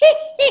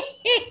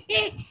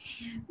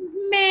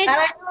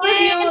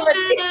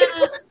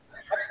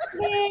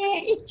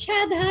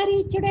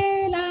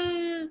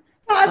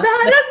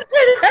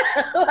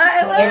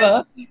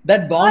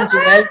 that bomb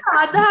chudel.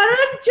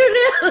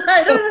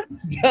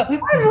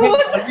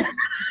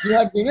 You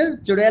have given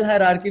chudel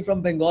hierarchy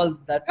from Bengal.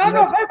 Why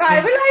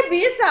will I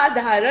be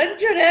Sadharan?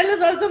 Chudel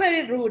is also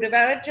very rude. If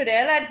I were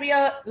chudel, I'd be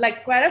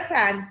quite a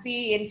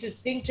fancy,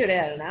 interesting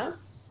chudel now.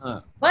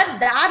 But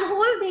that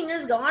whole thing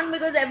is gone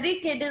because every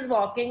kid is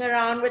walking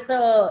around with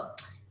the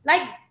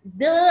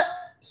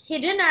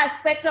hidden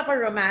aspect of a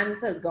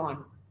romance has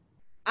gone.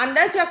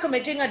 Unless you're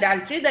committing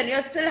adultery, then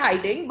you're still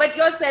hiding, but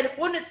your cell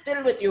phone is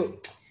still with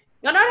you.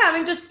 You're not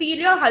having to steal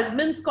your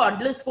husband's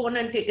cordless phone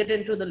and take it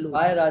into the loo.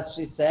 Why,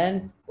 Rajshri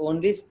Sen,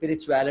 only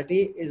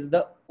spirituality is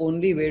the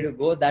only way to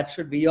go. That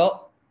should be your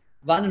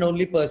one and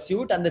only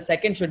pursuit. And the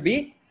second should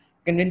be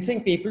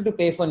convincing people to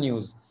pay for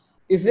news.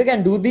 If you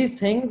can do these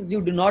things,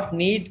 you do not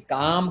need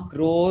calm,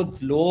 krodh,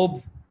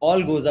 lobh,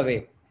 all goes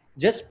away.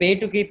 Just pay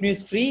to keep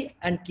news free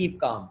and keep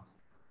calm.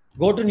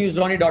 Go to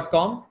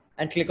newsronnie.com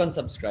and click on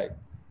subscribe.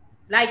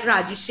 Like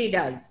Rajeshri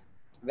does.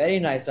 Very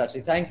nice,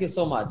 Rajshri. Thank you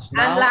so much.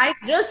 Now, and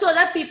just so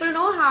that people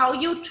know how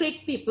you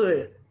trick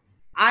people.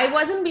 I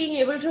wasn't being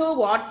able to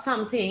watch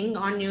something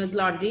on News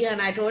Laundry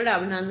and I told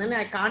Abhinandan,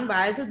 I can't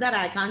buy it, that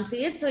I can't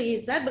see it. So he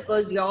said,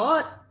 because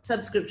your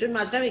subscription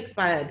must have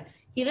expired.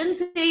 He didn't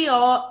say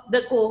you're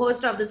the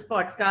co-host of this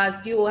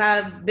podcast. You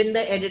have been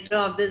the editor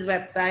of this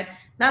website.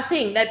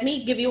 Nothing. Let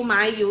me give you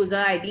my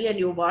user ID and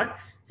you bought.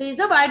 So he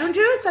said, why don't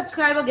you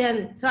subscribe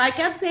again? So I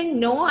kept saying,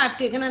 no, I've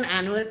taken an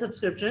annual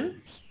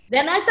subscription.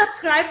 Then I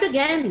subscribed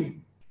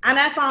again. And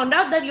I found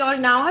out that you all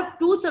now have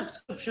 2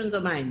 subscriptions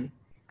of mine.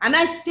 And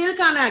I still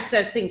can't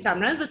access things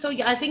sometimes. But so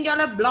I think you all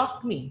have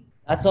blocked me.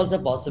 That's also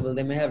possible.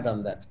 They may have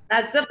done that.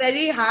 That's a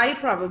very high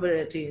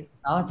probability.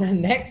 Now the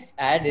next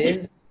ad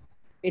is,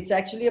 it's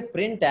actually a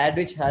print ad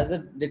which has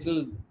a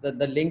little,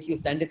 the link you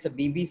send. It's a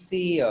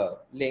BBC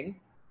link.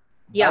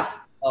 Yeah.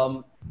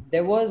 But,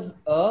 there was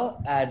a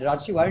ad.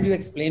 Rajshri, why don't you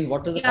explain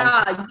what is the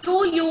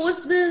you use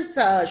this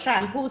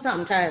shampoo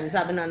sometimes,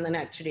 Abhinandan,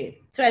 actually.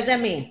 So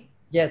SMA.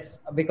 Yes,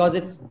 because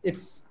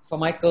it's for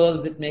my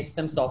curls, it makes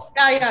them soft.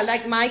 Yeah,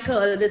 like my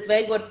curls. It's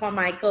very good for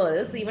my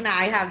curls. Even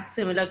I have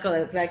similar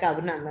curls like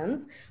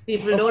Abhinandan's.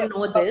 People don't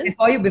know this.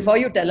 Before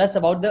you tell us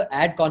about the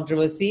ad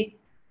controversy,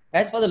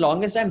 as for the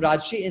longest time,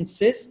 Rajshri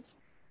insists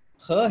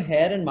her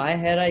hair and my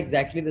hair are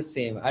exactly the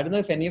same. I don't know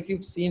if any of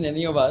you've seen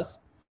any of us,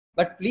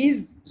 but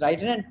please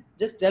write in and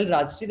just tell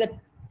Rajshri that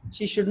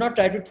she should not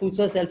try to force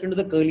herself into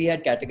the curly hair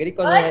category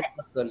because her hair is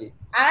not curly.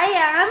 I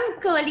am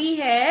curly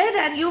haired,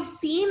 and you've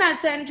seen, I've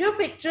sent you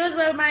pictures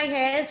where my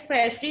hair is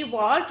freshly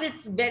washed.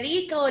 It's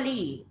very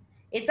curly.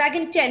 It's like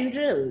in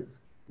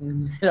tendrils.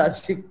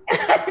 Rajshri,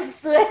 I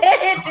swear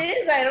it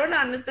is. I don't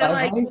understand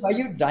why are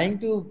you trying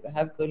to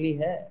have curly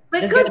hair?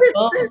 Because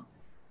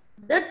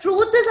the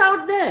truth is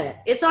out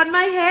there. It's on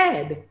my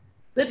head.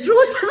 The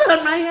truth is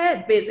on my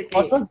head,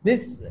 basically. What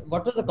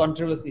was the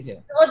controversy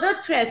here? So the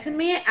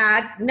Tresemme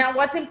ad, now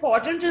what's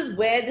important is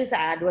where this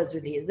ad was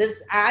released.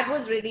 This ad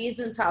was released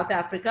in South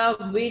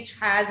Africa, which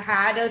has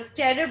had a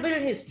terrible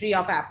history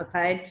of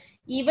apartheid.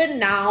 Even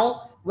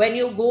now, when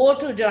you go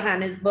to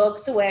Johannesburg,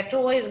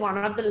 Soweto is one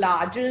of the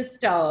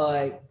largest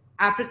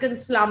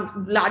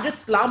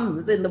largest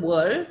slums in the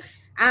world.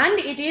 And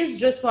it is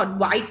just for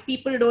white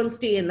people don't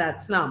stay in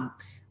that slum.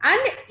 And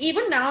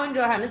even now in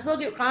Johannesburg,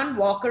 you can't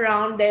walk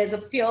around. There's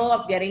a fear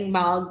of getting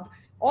mugged.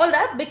 All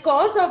that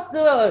because of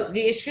the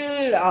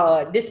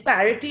racial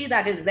disparity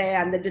that is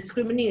there and the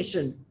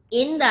discrimination.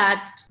 In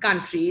that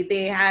country,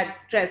 they had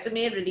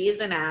Tresemme released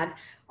an ad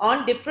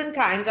on different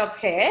kinds of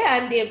hair,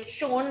 and they've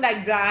shown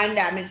like dry and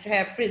damaged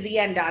hair, frizzy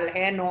and dull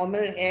hair,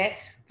 normal hair,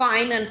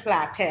 fine and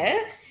flat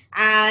hair.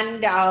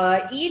 And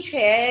each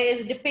hair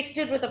is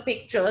depicted with a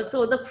picture.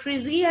 So the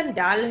frizzy and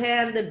dull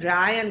hair and the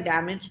dry and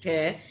damaged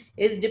hair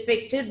is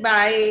depicted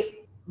by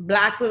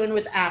black women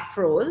with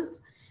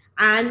afros.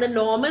 And the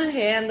normal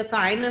hair and the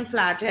fine and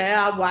flat hair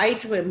are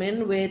white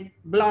women with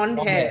blonde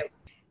hair.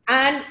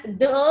 And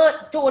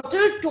the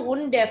total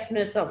tone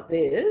deafness of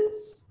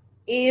this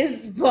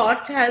is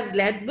what has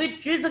led,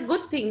 which is a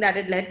good thing that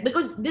it led,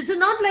 because this is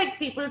not like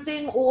people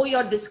saying, oh,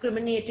 you're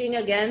discriminating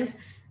against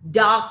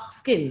dark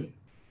skin.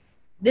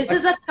 This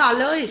is a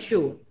color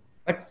issue.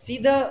 But see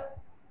the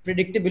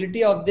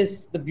predictability of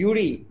this, the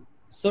beauty.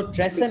 So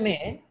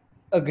Tresemme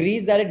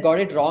agrees that it got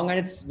it wrong and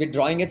it's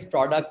withdrawing its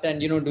product and,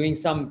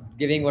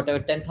 giving whatever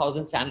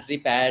 10,000 sanitary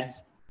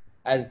pads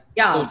as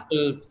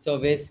social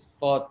service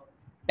for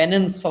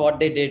penance for what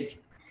they did.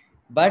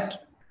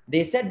 But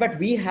they said, but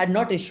we had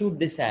not issued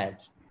this ad.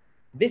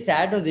 This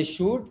ad was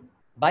issued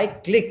by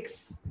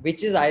Clicks,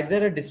 which is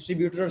either a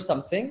distributor or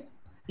something.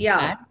 Yeah.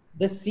 And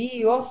the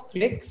CEO of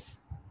Clicks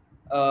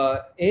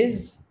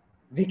is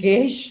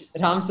Vikesh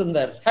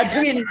Ramsundar. Had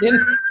to be an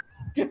Indian.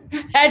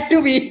 Had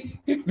to be,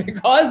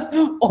 because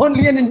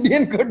only an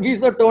Indian could be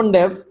so tone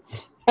deaf,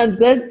 and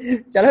said,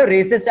 "Chalo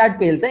racist ad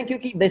pelte hain,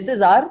 kyunki this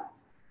is our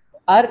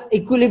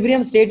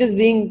equilibrium state is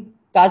being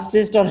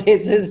casteist or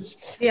racist,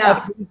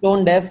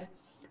 tone deaf."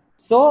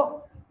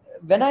 So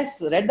when I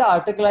read the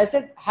article, I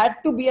said had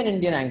to be an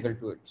Indian angle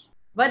to it.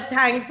 But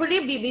thankfully,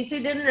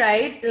 BBC didn't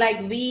write,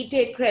 like we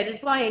take credit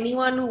for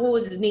anyone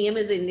whose name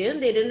is Indian.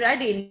 They didn't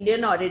write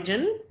Indian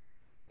origin,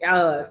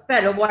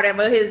 fellow,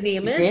 whatever his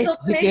name is.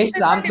 Vikesh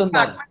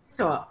Ramsundar.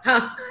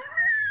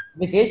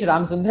 Vikesh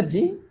Ramsundar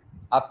ji,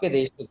 aapke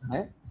desh ke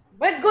hain.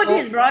 But good,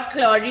 he brought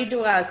clarity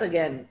to us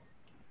again.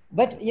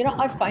 But,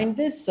 I find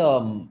this,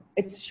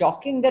 it's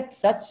shocking that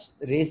such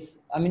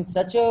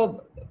a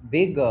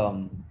big,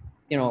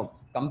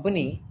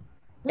 company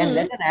can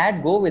let an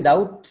ad go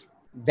without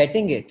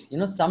vetting it.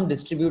 Some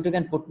distributor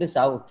can put this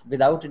out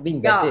without it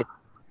being vetted.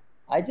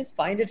 I just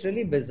find it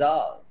really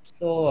bizarre.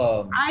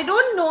 So I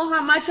don't know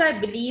how much I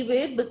believe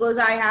it, because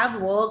I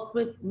have worked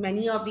with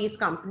many of these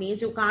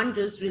companies. You can't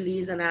just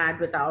release an ad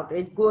without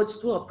it. Goes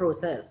through a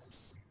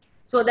process.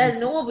 So there's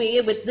no way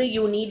with the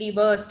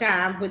Unilever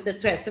stamp, with the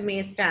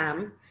Tresemme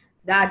stamp,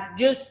 that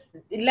just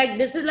like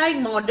this is like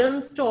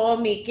modern store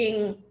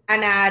making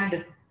an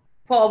ad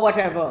for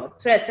whatever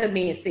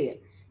Tresemme say.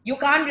 You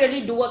can't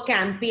really do a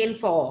campaign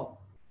for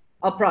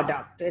a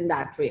product in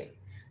that way.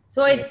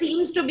 So it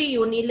seems to be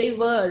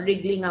Unilever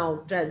wriggling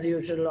out as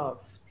usual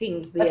of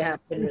things they have.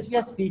 Since we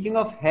are speaking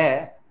of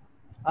hair,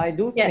 I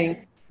do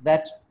think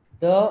that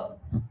the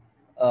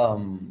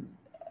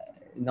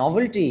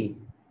novelty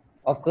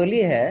of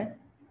curly hair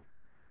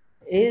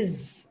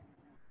is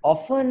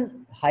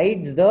often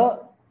hides the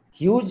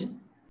huge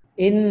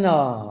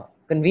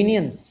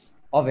inconvenience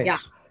of it.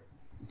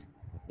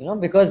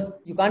 Because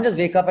you can't just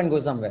wake up and go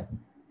somewhere.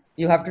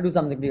 You have to do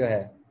something to your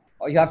hair,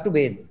 or you have to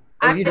bathe.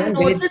 I've been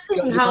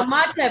noticing how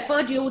much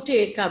effort you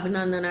take,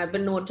 Abhinandan. I've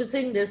been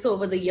noticing this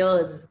over the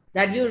years,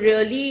 that you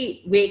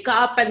really wake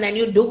up and then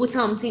you do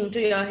something to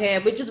your hair,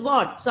 which is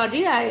what?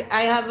 Sorry,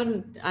 I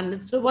haven't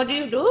understood. What do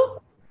you do?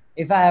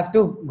 If I have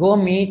to go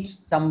meet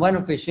someone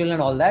official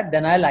and all that,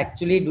 then I'll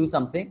actually do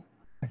something.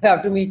 If I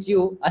have to meet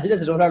you, I'll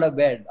just roll out of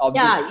bed.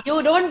 Obviously. Yeah,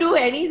 you don't do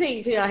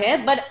anything to your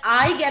hair, but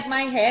I get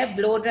my hair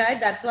blow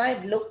dried. That's why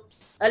it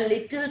looks a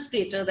little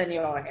straighter than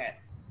your hair.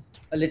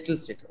 A little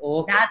straighter.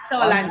 Okay. That's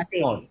all I'm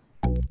saying.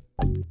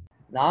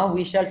 Now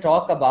we shall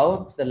talk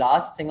about the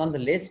last thing on the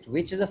list,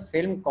 which is a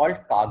film called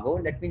Cargo.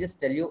 Let me just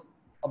tell you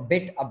a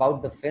bit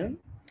about the film.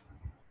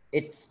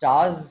 It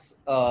stars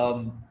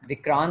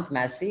Vikrant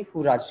Massey,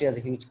 who Rajshri has a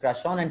huge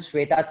crush on, and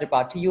Shweta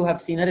Tripathi. You have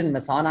seen her in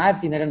Masan. I have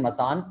seen her in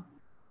Masan.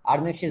 I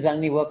don't know if she's done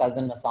any work other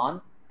than Masan.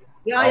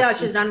 Yeah,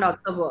 she's done lots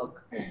of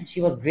work.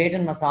 She was great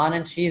in Masan,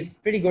 and she's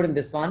pretty good in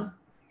this one.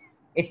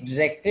 It's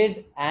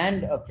directed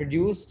and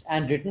produced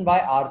and written by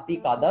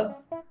Aarti Kadav.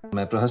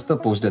 मैं Prahasta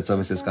post death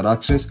services का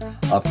राक्षस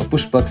आपका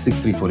पुष्पक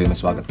 634 में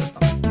स्वागत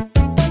करता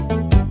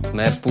हूँ।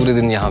 मैं पूरे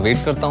दिन यहाँ वेट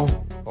करता हूँ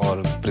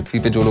और पृथ्वी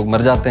पे जो लोग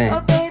मर जाते हैं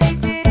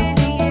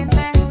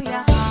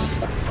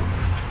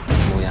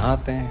वो यहाँ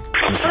आते हैं।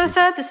 Hello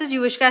sir, this is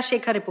Yushka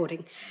Shekhar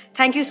reporting.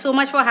 Thank you so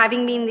much for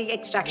having me in the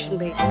extraction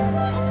bay.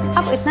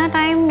 आप इतना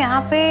टाइम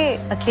यहाँ पे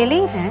अकेले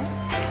ही हैं?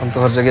 हम तो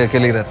हर जगह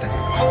अकेले ही रहते हैं।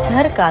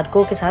 हर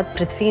कार्गो के साथ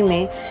पृथ्वी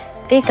में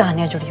कई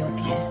कहानियाँ जुड़ी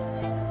होती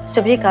हैं।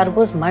 जब ये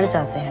कार्गोज मर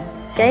जाते हैं,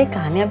 क्या ये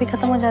कहानियाँ भी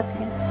खत्म हो जाती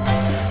हैं?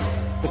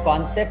 The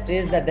concept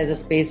is that there's a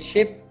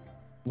spaceship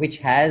which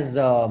has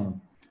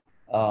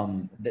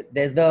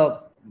there's the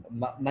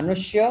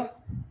Manushya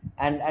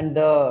and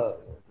the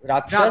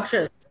Rakshas.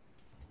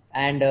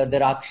 And the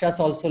Rakshas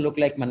also look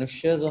like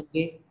Manushyas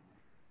only.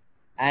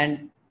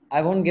 And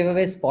I won't give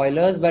away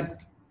spoilers, but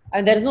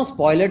there is no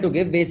spoiler to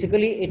give.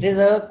 Basically, it is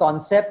a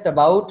concept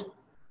about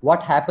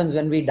what happens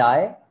when we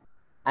die.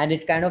 And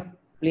it kind of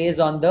plays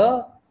on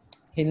the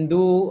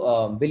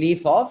Hindu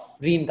belief of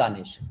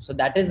reincarnation. So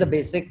that is the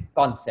basic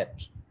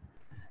concept.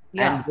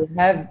 Yeah.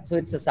 And so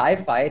it's a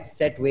sci-fi. It's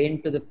set way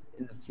in the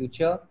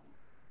future.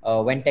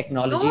 When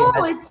technology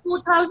it's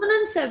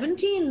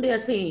 2017 they're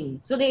saying,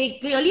 so they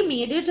clearly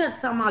made it at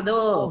some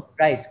other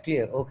right,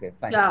 clear, okay,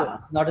 fine. Yeah. So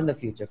it's not in the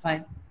future,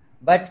 fine,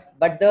 but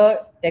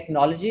the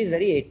technology is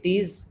very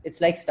 80s. It's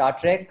like Star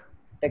Trek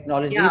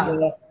technology.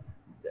 Yeah.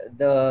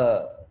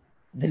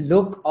 The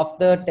look of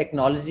the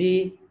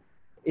technology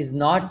is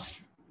not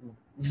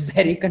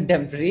very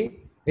contemporary.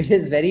 It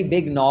is very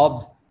big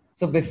knobs.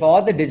 So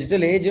before the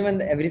digital age,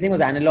 when everything was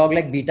analog,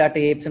 like beta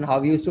tapes and how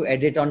we used to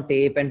edit on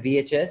tape and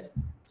VHS.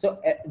 So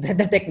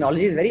the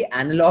technology is very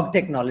analog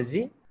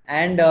technology.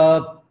 And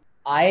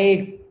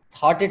I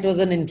thought it was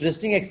an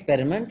interesting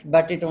experiment,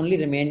 but it only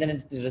remained an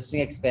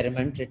interesting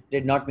experiment. It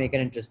did not make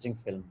an interesting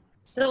film.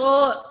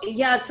 So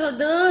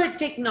the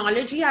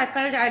technology, I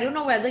don't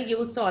know whether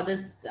you saw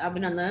this,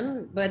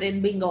 Abhinandan, but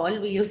in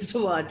Bengal, we used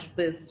to watch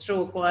this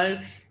show called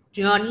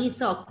Johnny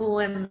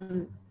Sokko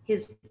and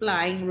his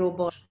flying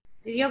robot.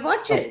 Did you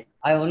watch it?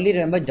 I only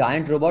remember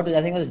Giant Robot, which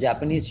I think was a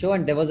Japanese show,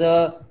 and there was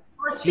a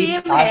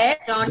cheap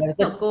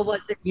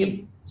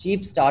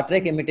Star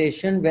Trek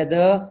imitation where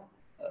the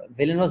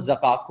villain was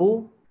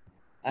Zakaku,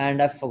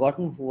 and I've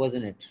forgotten who was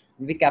in it.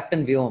 Maybe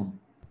Captain Vyom.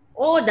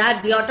 Oh,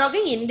 that you're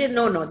talking Indian?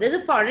 No, there's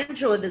a foreign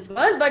show this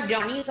was, but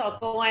Johnny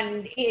Sokko,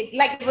 and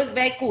it was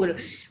very cool.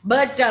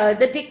 But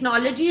the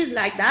technology is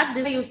like that.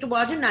 This I used to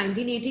watch in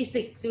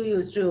 1986. You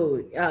used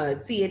to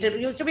see it. It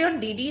used to be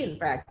on DD, in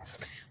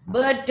fact.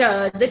 But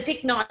the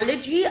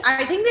technology,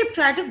 I think they've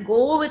tried to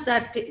go with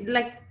that,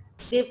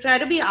 they've tried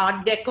to be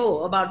Art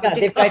Deco about the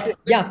technology.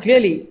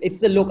 Clearly, it's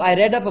the look. I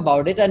read up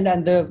about it, and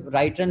the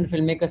writer and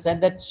filmmaker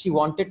said that she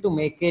wanted to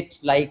make it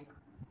like,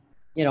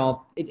 she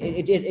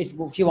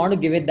wanted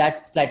to give it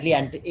that slightly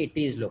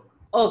anti-80s look.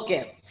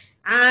 Okay.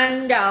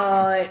 And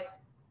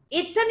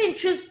it's an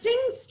interesting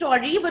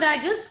story, but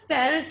I just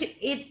felt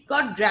it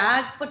got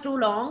dragged for too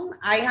long.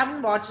 I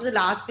haven't watched the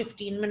last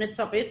 15 minutes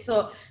of it,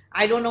 so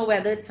I don't know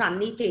whether it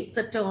suddenly takes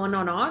a turn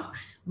or not.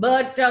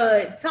 But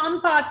some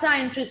parts are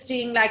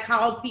interesting, like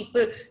how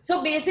people...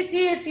 So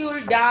basically, it's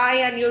you'll die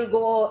and you'll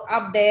go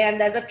up there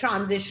and there's a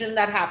transition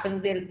that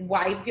happens. They'll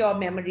wipe your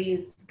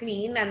memories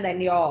clean and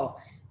then you're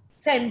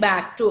sent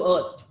back to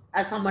Earth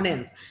as someone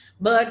else.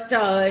 But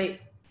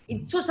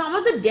so some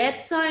of the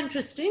deaths are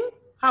interesting,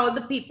 how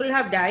the people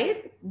have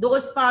died.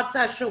 Those parts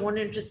are shown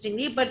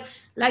interestingly. But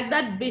like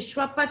that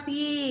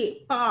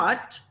Vishwapati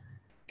part,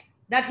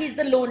 that he's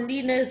the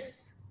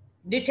loneliness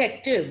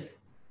detective.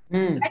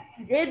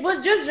 It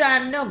was just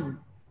random.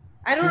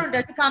 I don't know.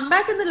 Does he come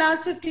back in the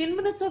last 15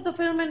 minutes of the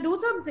film and do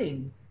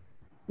something?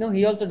 No,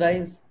 he also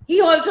dies.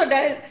 He also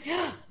dies.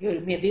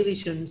 Maybe we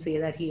shouldn't say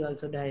that he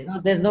also dies. No,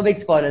 there's no big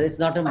spoiler. It's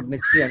not a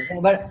mystery.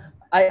 But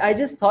I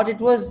just thought it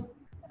was...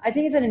 I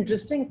think it's an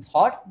interesting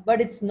thought,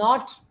 but it's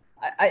not...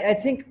 I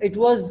think it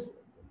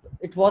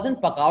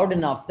wasn't pakawed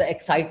enough. The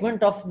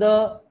excitement of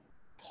the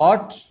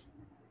thought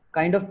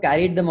kind of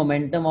carried the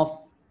momentum of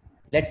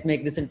let's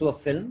make this into a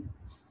film.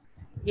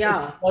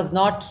 Yeah. It was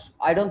not,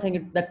 I don't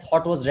think that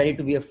thought was ready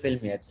to be a film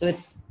yet. So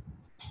it's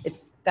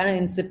kind of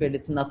insipid.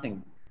 It's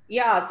nothing.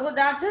 Yeah. So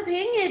that's the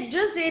thing.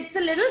 It's a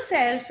little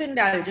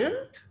self-indulgent.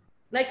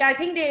 Like I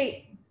think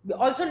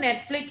also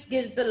Netflix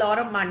gives a lot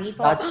of money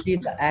for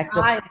the act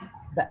of,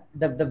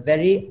 the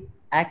very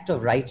act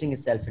of writing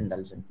is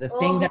self-indulgent. The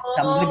thing that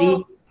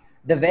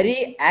the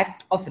very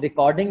act of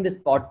recording this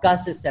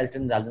podcast is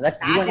self-indulgent. That's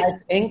you and I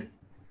think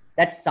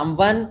that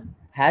someone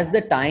has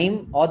the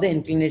time or the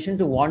inclination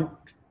to want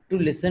to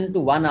listen to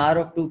 1 hour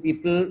of two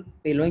people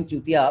pillowing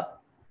chutia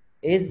up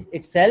is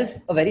itself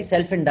a very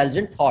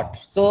self-indulgent thought.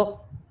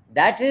 So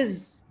that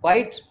is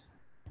quite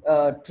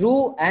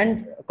true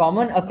and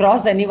common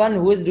across anyone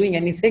who is doing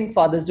anything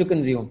for others to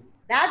consume.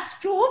 That's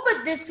true,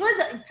 but this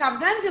was,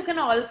 sometimes you can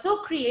also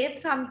create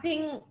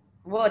something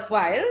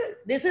worthwhile.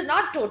 This is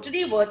not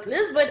totally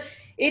worthless, but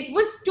it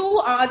was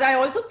 2 hours. I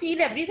also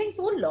feel everything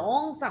so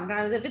long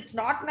sometimes. If it's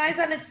not nice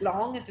and it's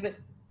long, it's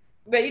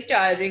very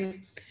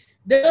tiring.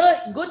 The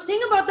good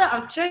thing about the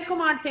Akshay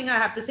Kumar thing, I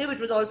have to say, which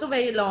was also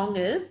very long,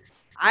 is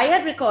I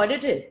had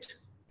recorded it.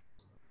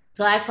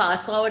 So I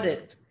fast forwarded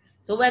it.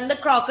 So when the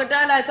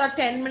crocodile, I saw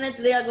 10 minutes,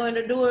 they are going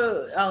to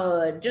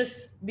do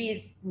just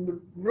be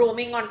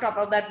roaming on top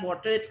of that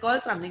water. It's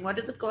called something. What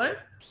is it called?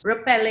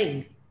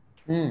 Rappelling.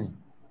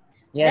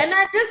 Yes. Then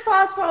I just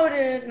fast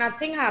forwarded.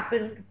 Nothing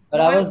happened.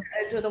 But I was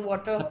to the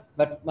water.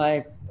 But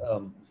my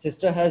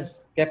sister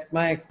has kept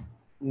my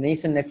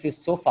niece and nephew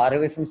so far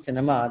away from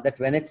cinema that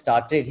when it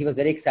started, he was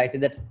very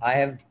excited that I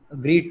have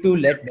agreed to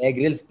let Bear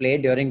Grylls play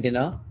during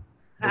dinner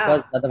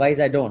because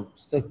otherwise I don't.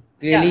 So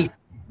clearly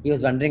he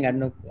was wondering, I don't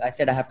know, I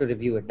said I have to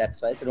review it.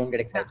 That's why, so don't get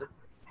excited.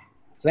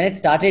 So when it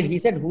started, he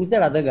said, who's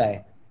that other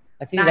guy?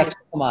 I said, he's Akshay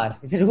Kumar.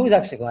 He said, who's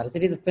Akshay Kumar? I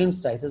said, he's a film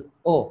star. He says,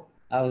 oh.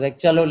 I was like,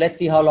 chalo, let's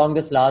see how long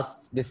this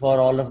lasts before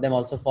all of them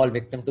also fall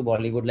victim to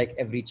Bollywood like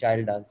every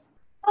child does.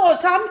 Oh,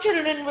 some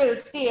children will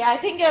stay. I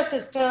think your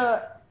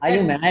sister... Are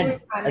you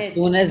mad? As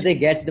soon as they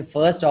get the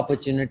first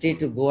opportunity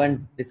to go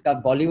and discover,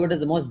 Bollywood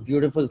is the most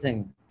beautiful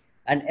thing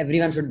and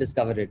everyone should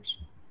discover it.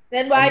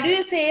 Then why do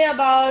you say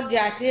about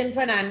Jacqueline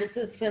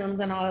Fernandez's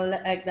films and all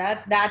like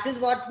that? That is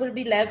what will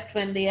be left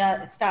when they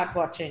start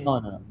watching.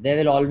 No. There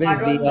will always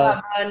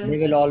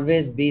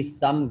be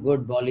some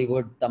good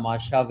Bollywood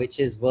tamasha which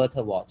is worth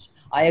a watch.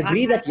 I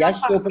agree that Yash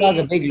Chopra is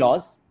a big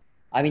loss.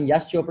 I mean,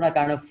 Yash Chopra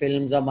kind of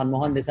films or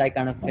Manmohan Desai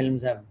kind of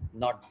films are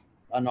not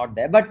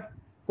there. But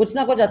kuch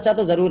na kuch acha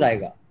to zarur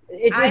aayega.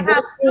 It will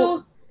go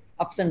through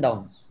ups and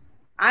downs.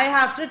 I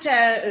have to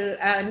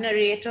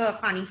narrate a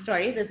funny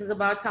story. This is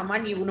about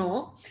someone you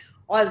know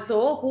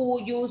also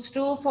who used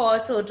to, for a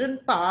certain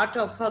part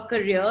of her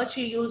career,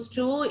 she used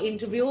to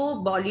interview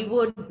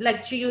Bollywood,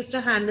 like she used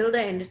to handle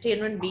the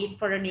entertainment beat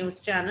for a news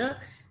channel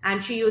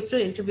and she used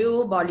to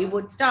interview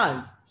Bollywood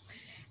stars.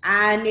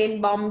 And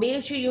in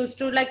Bombay, she used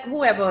to, like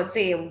whoever,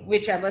 say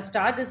whichever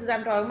star,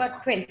 I'm talking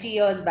about 20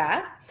 years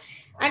back.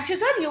 And she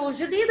said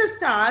usually the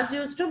stars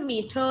used to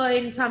meet her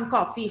in some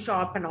coffee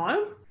shop and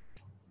all.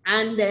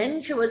 And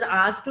then she was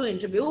asked to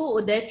interview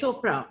Uday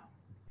Chopra.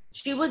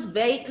 She was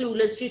very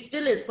clueless. She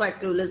still is quite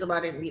clueless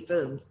about Hindi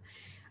films.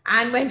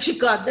 And when she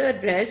got the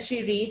address,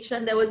 she reached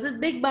and there was this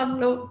big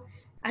bungalow.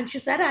 And she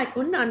said, I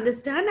couldn't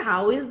understand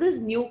how is this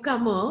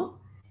newcomer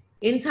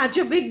in such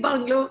a big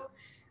bungalow.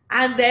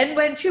 And then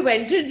when she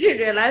went in, she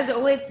realized,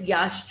 oh, it's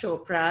Yash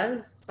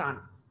Chopra's son.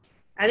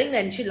 I think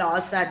then she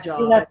lost that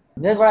job.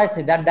 That's what I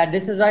say. That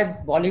this is why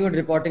Bollywood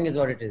reporting is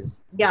what it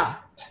is. Yeah,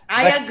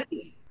 I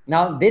agree.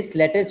 Now, this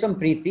letter is from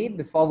Preeti.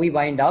 Before we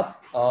wind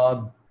up,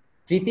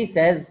 Preeti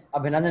says,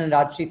 Abhinandan and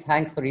Rajshri,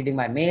 thanks for reading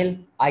my mail.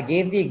 I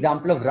gave the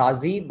example of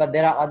Razi, but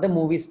there are other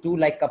movies too,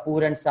 like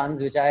Kapoor and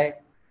Sons,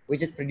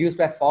 which is produced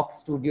by Fox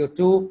Studio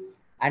 2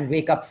 and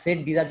Wake Up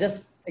Sid. These are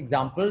just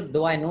examples,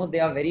 though I know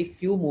there are very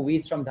few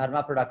movies from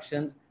Dharma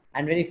Productions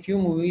and very few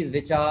movies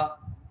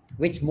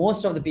which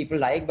most of the people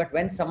like. But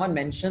when someone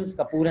mentions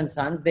Kapoor and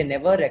Sons, they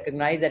never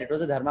recognize that it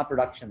was a Dharma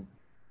production.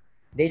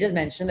 They just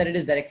mention that it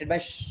is directed by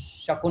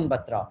Shakun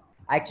Batra.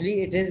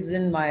 Actually, it is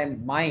in my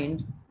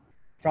mind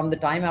from the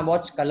time I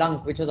watched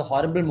Kalank, which was a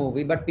horrible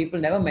movie, but people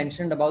never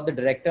mentioned about the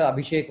director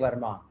Abhishek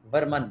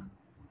Varman.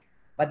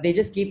 But they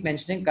just keep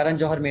mentioning Karan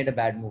Johar made a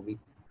bad movie.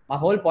 My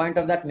whole point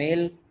of that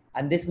mail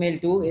and this mail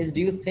too is,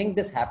 do you think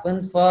this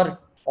happens for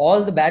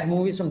all the bad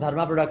movies from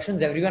Dharma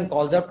Productions? Everyone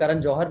calls out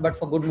Karan Johar, but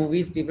for good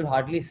movies, people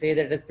hardly say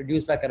that it is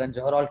produced by Karan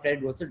Johar. All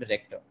credit goes to the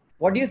director.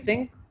 What do you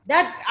think?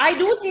 That I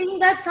do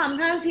think that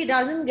sometimes he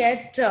doesn't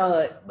get,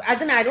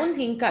 I don't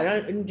think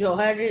Karan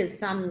Johar is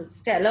some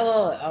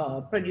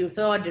stellar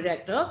producer or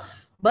director,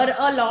 but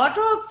a lot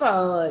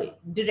of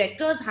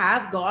directors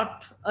have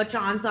got a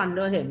chance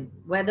under him.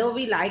 Whether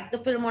we like the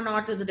film or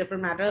not is a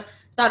different matter.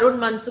 Tarun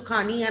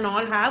Mansukhani and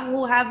all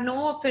who have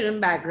no film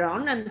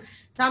background, and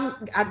some,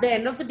 at the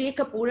end of the day,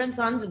 Kapoor and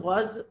Sons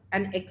was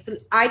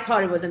I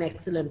thought it was an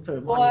excellent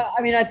film. Well,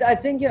 I mean, I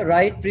think you're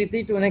right,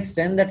 Preeti, to an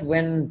extent that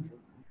when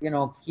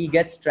he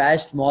gets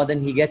trashed more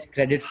than he gets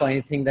credit for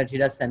anything that he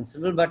does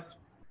sensible. But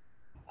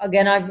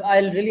again,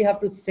 I'll really have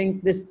to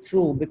think this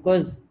through,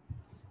 because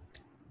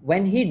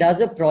when he does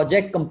a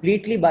project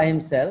completely by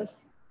himself,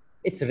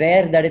 it's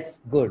rare that it's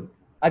good.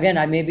 Again,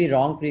 I may be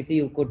wrong, Preeti,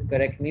 you could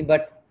correct me,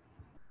 but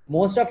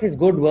most of his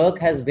good work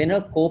has been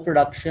a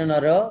co-production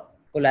or a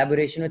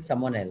collaboration with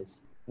someone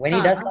else. When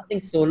he does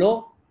something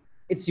solo,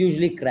 it's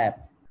usually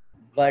crap.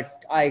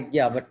 But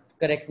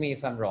correct me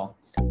if I'm wrong.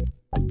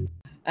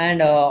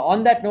 And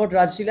on that note,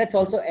 Rajshri, let's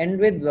also end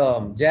with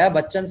Jaya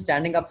Bachchan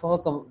standing up for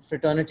her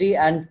fraternity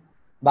and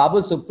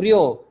Babul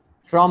Supriyo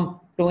from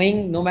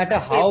towing, no matter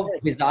how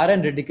bizarre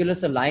and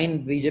ridiculous a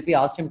line BJP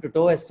asked him to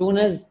tow. As soon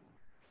as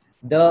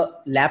the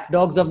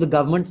lapdogs of the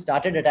government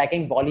started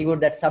attacking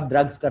Bollywood that sab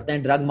drugs karte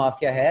hain, drug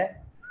mafia hai.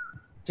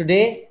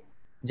 Today,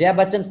 Jaya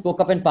Bachchan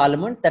spoke up in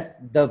Parliament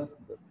that the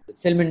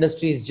film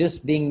industry is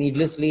just being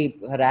needlessly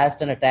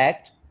harassed and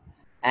attacked.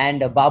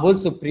 And Babul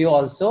Supriyo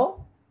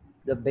also,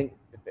 the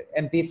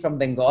MP from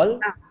Bengal,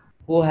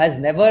 who has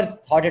never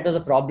thought it was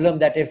a problem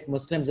that if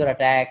Muslims were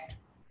attacked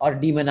or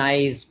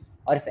demonized,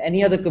 or if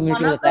any other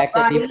community was attacked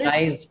or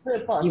demonized,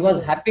 he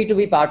was happy to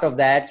be part of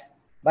that.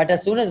 But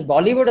as soon as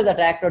Bollywood is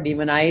attacked or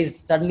demonized,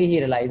 suddenly he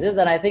realizes,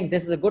 and I think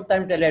this is a good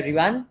time to tell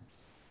everyone,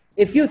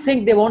 if you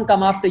think they won't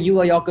come after you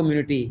or your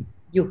community,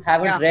 you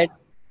haven't read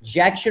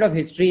jack shit of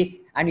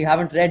history and you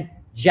haven't read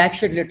jack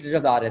shit literature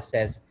of the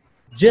RSS.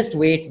 Just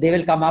wait, they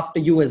will come after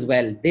you as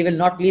well. They will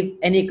not leave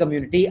any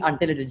community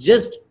until it is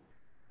just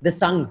the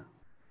Sangh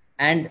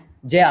and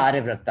Jaya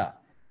Aryavrata.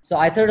 So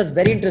I thought it was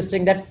very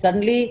interesting that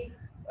suddenly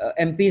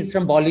MPs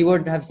from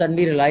Bollywood have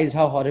suddenly realized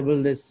how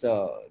horrible this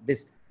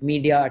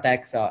media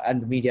attacks are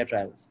and the media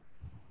trials.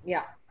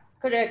 Yeah,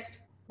 correct.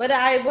 But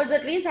I was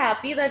at least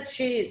happy that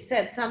she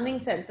said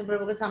something sensible,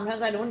 because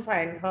sometimes I don't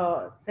find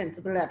her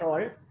sensible at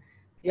all.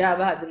 Yeah,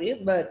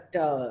 Bhadri, but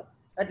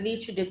at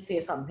least she did say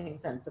something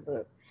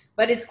sensible.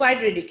 But it's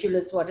quite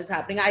ridiculous what is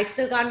happening. I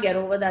still can't get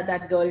over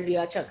that girl,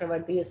 Riya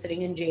Chakravarti, is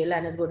sitting in jail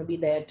and is going to be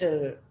there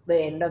till the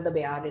end of the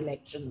Bihar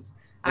elections.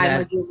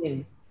 I'm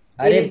assuming.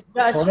 They've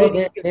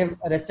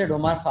arrested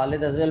Omar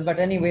Khalid as well. But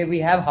anyway, we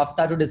have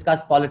Hafta to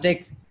discuss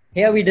politics.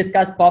 Here we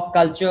discuss pop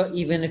culture,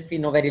 even if we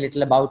know very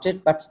little about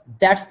it. But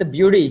that's the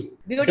beauty.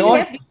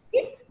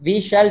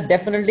 We shall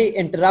definitely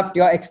interrupt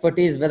your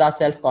expertise with our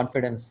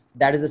self-confidence.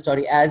 That is the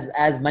story. As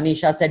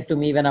Manisha said to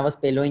me when I was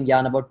payloing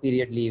yarn about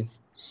period leave.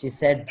 She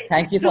said,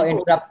 thank you for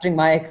interrupting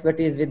my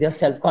expertise with your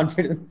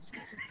self-confidence.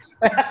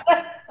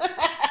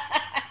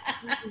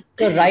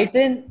 So write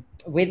in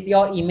with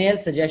your email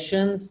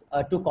suggestions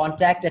to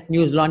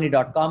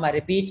contact@newslaundry.com. I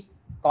repeat,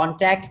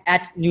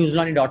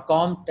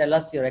 contact@newslaundry.com. Tell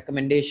us your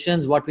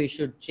recommendations, what we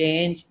should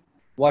change,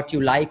 what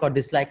you like or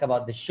dislike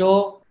about the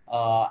show.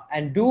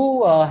 And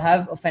do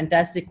have a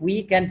fantastic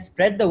week and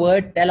spread the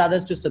word. Tell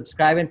others to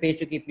subscribe and pay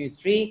to keep news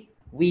free.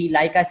 We,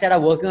 like I said, are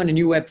working on a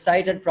new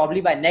website, and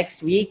probably by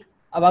next week,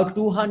 about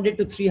 200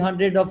 to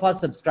 300 of our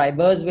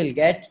subscribers will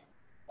get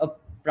a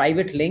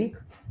private link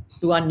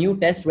to our new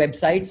test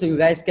website. So you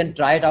guys can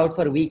try it out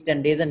for a week,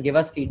 10 days, and give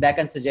us feedback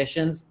and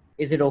suggestions.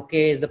 Is it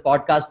okay? Is the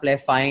podcast player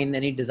fine?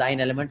 Any design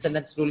elements? And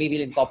then slowly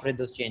we'll incorporate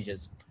those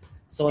changes.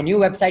 So a new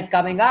website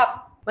coming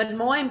up. But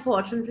more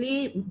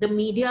importantly, the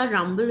Media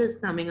Rumble is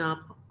coming up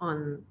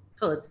on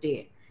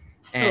Thursday.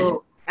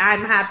 So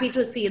I'm happy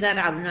to see that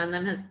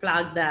Abhinandan has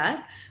plugged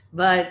that.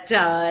 But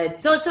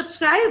so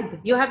subscribe.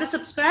 You have to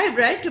subscribe,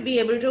 right? To be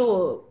able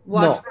to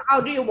watch. No.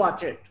 How do you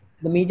watch it?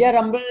 The Media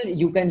Rumble,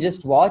 you can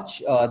just watch.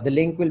 The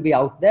link will be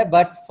out there.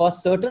 But for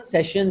certain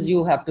sessions,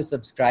 you have to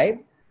subscribe.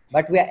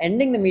 But we are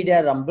ending the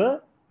Media Rumble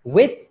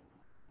with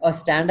a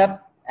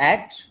stand-up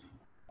act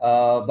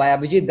by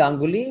Abhijit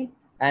Ganguly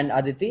and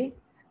Aditi.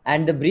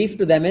 And the brief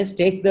to them is,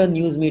 take the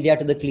news media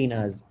to the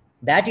cleaners.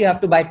 That you have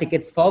to buy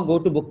tickets for. Go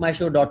to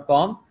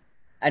bookmyshow.com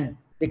and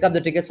pick up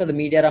the tickets for the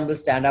Media Rumble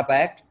stand-up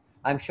act.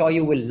 I'm sure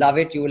you will love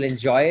it. You will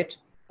enjoy it,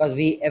 because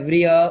we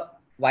every year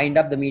wind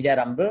up the Media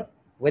Rumble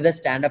with a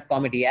stand-up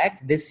comedy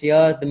act. This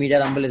year, the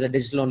Media Rumble is a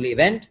digital-only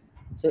event.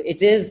 So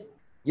it is,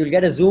 you'll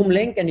get a Zoom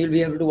link and you'll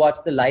be able to watch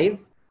the live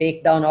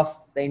takedown of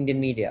the Indian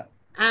media.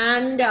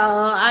 And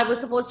I was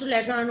supposed to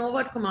let her know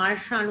what Kumar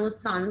Shanu's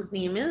son's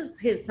name is.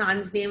 His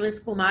son's name is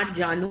Kumar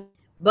Janu.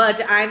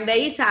 But I'm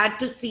very sad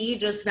to see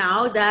just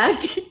now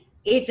that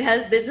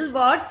this is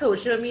what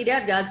social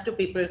media does to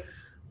people.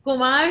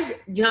 Kumar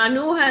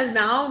Janu has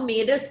now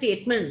made a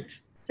statement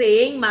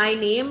saying my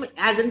name,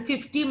 as in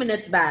 50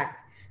 minutes back,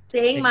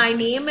 saying my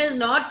name is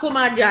not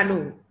Kumar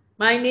Janu.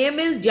 My name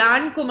is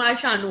Jan Kumar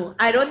Shanu.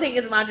 I don't think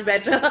it's much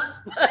better,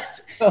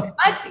 but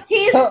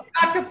he's got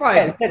a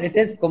point. It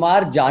is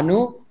Kumar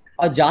Janu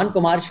or Jan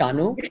Kumar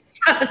Shanu.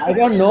 I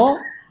don't know.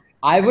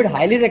 I would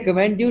highly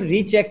recommend you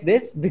recheck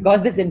this,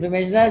 because this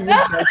information has been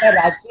shared by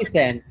Rajshri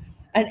Sen.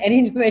 And any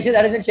information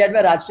that has been shared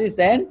by Rajshri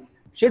Sen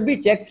should be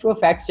checked through a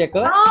fact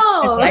checker.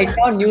 Oh. Right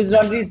now, News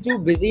Laundry is too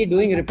busy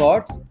doing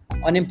reports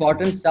on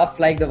important stuff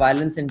like the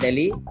violence in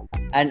Delhi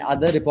and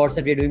other reports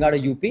that we're doing out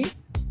of UP.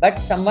 But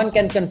someone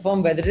can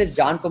confirm whether it is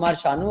Jan Kumar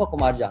Shanu or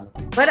Kumar Janu.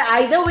 But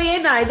either way,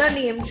 neither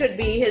name should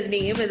be his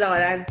name, is all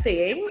I'm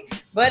saying.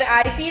 But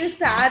I feel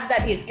sad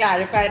that he's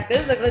clarified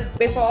this, because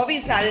before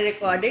we started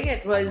recording,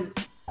 it was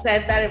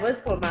said that it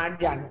was Kumar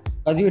Janu.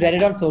 Because you read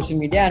it on social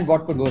media, and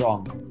what could go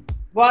wrong?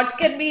 What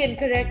can be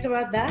incorrect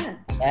about that?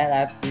 Yeah,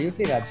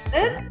 absolutely, Raj.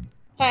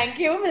 Thank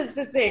you,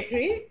 Mr.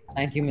 Sekhri.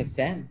 Thank you, Miss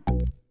Sen.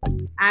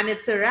 And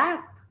it's a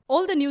wrap.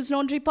 All the News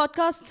Laundry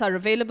podcasts are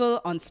available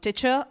on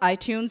Stitcher,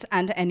 iTunes,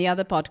 and any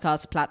other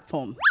podcast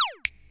platform.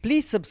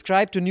 Please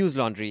subscribe to News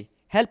Laundry.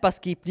 Help us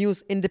keep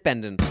news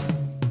independent.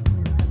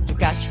 To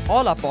catch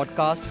all our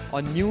podcasts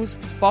on news,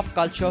 pop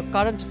culture,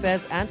 current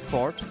affairs, and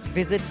sport,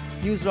 visit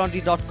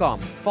newslaundry.com.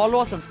 Follow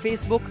us on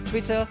Facebook,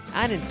 Twitter,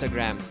 and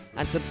Instagram,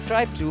 and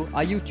subscribe to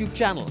our YouTube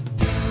channel.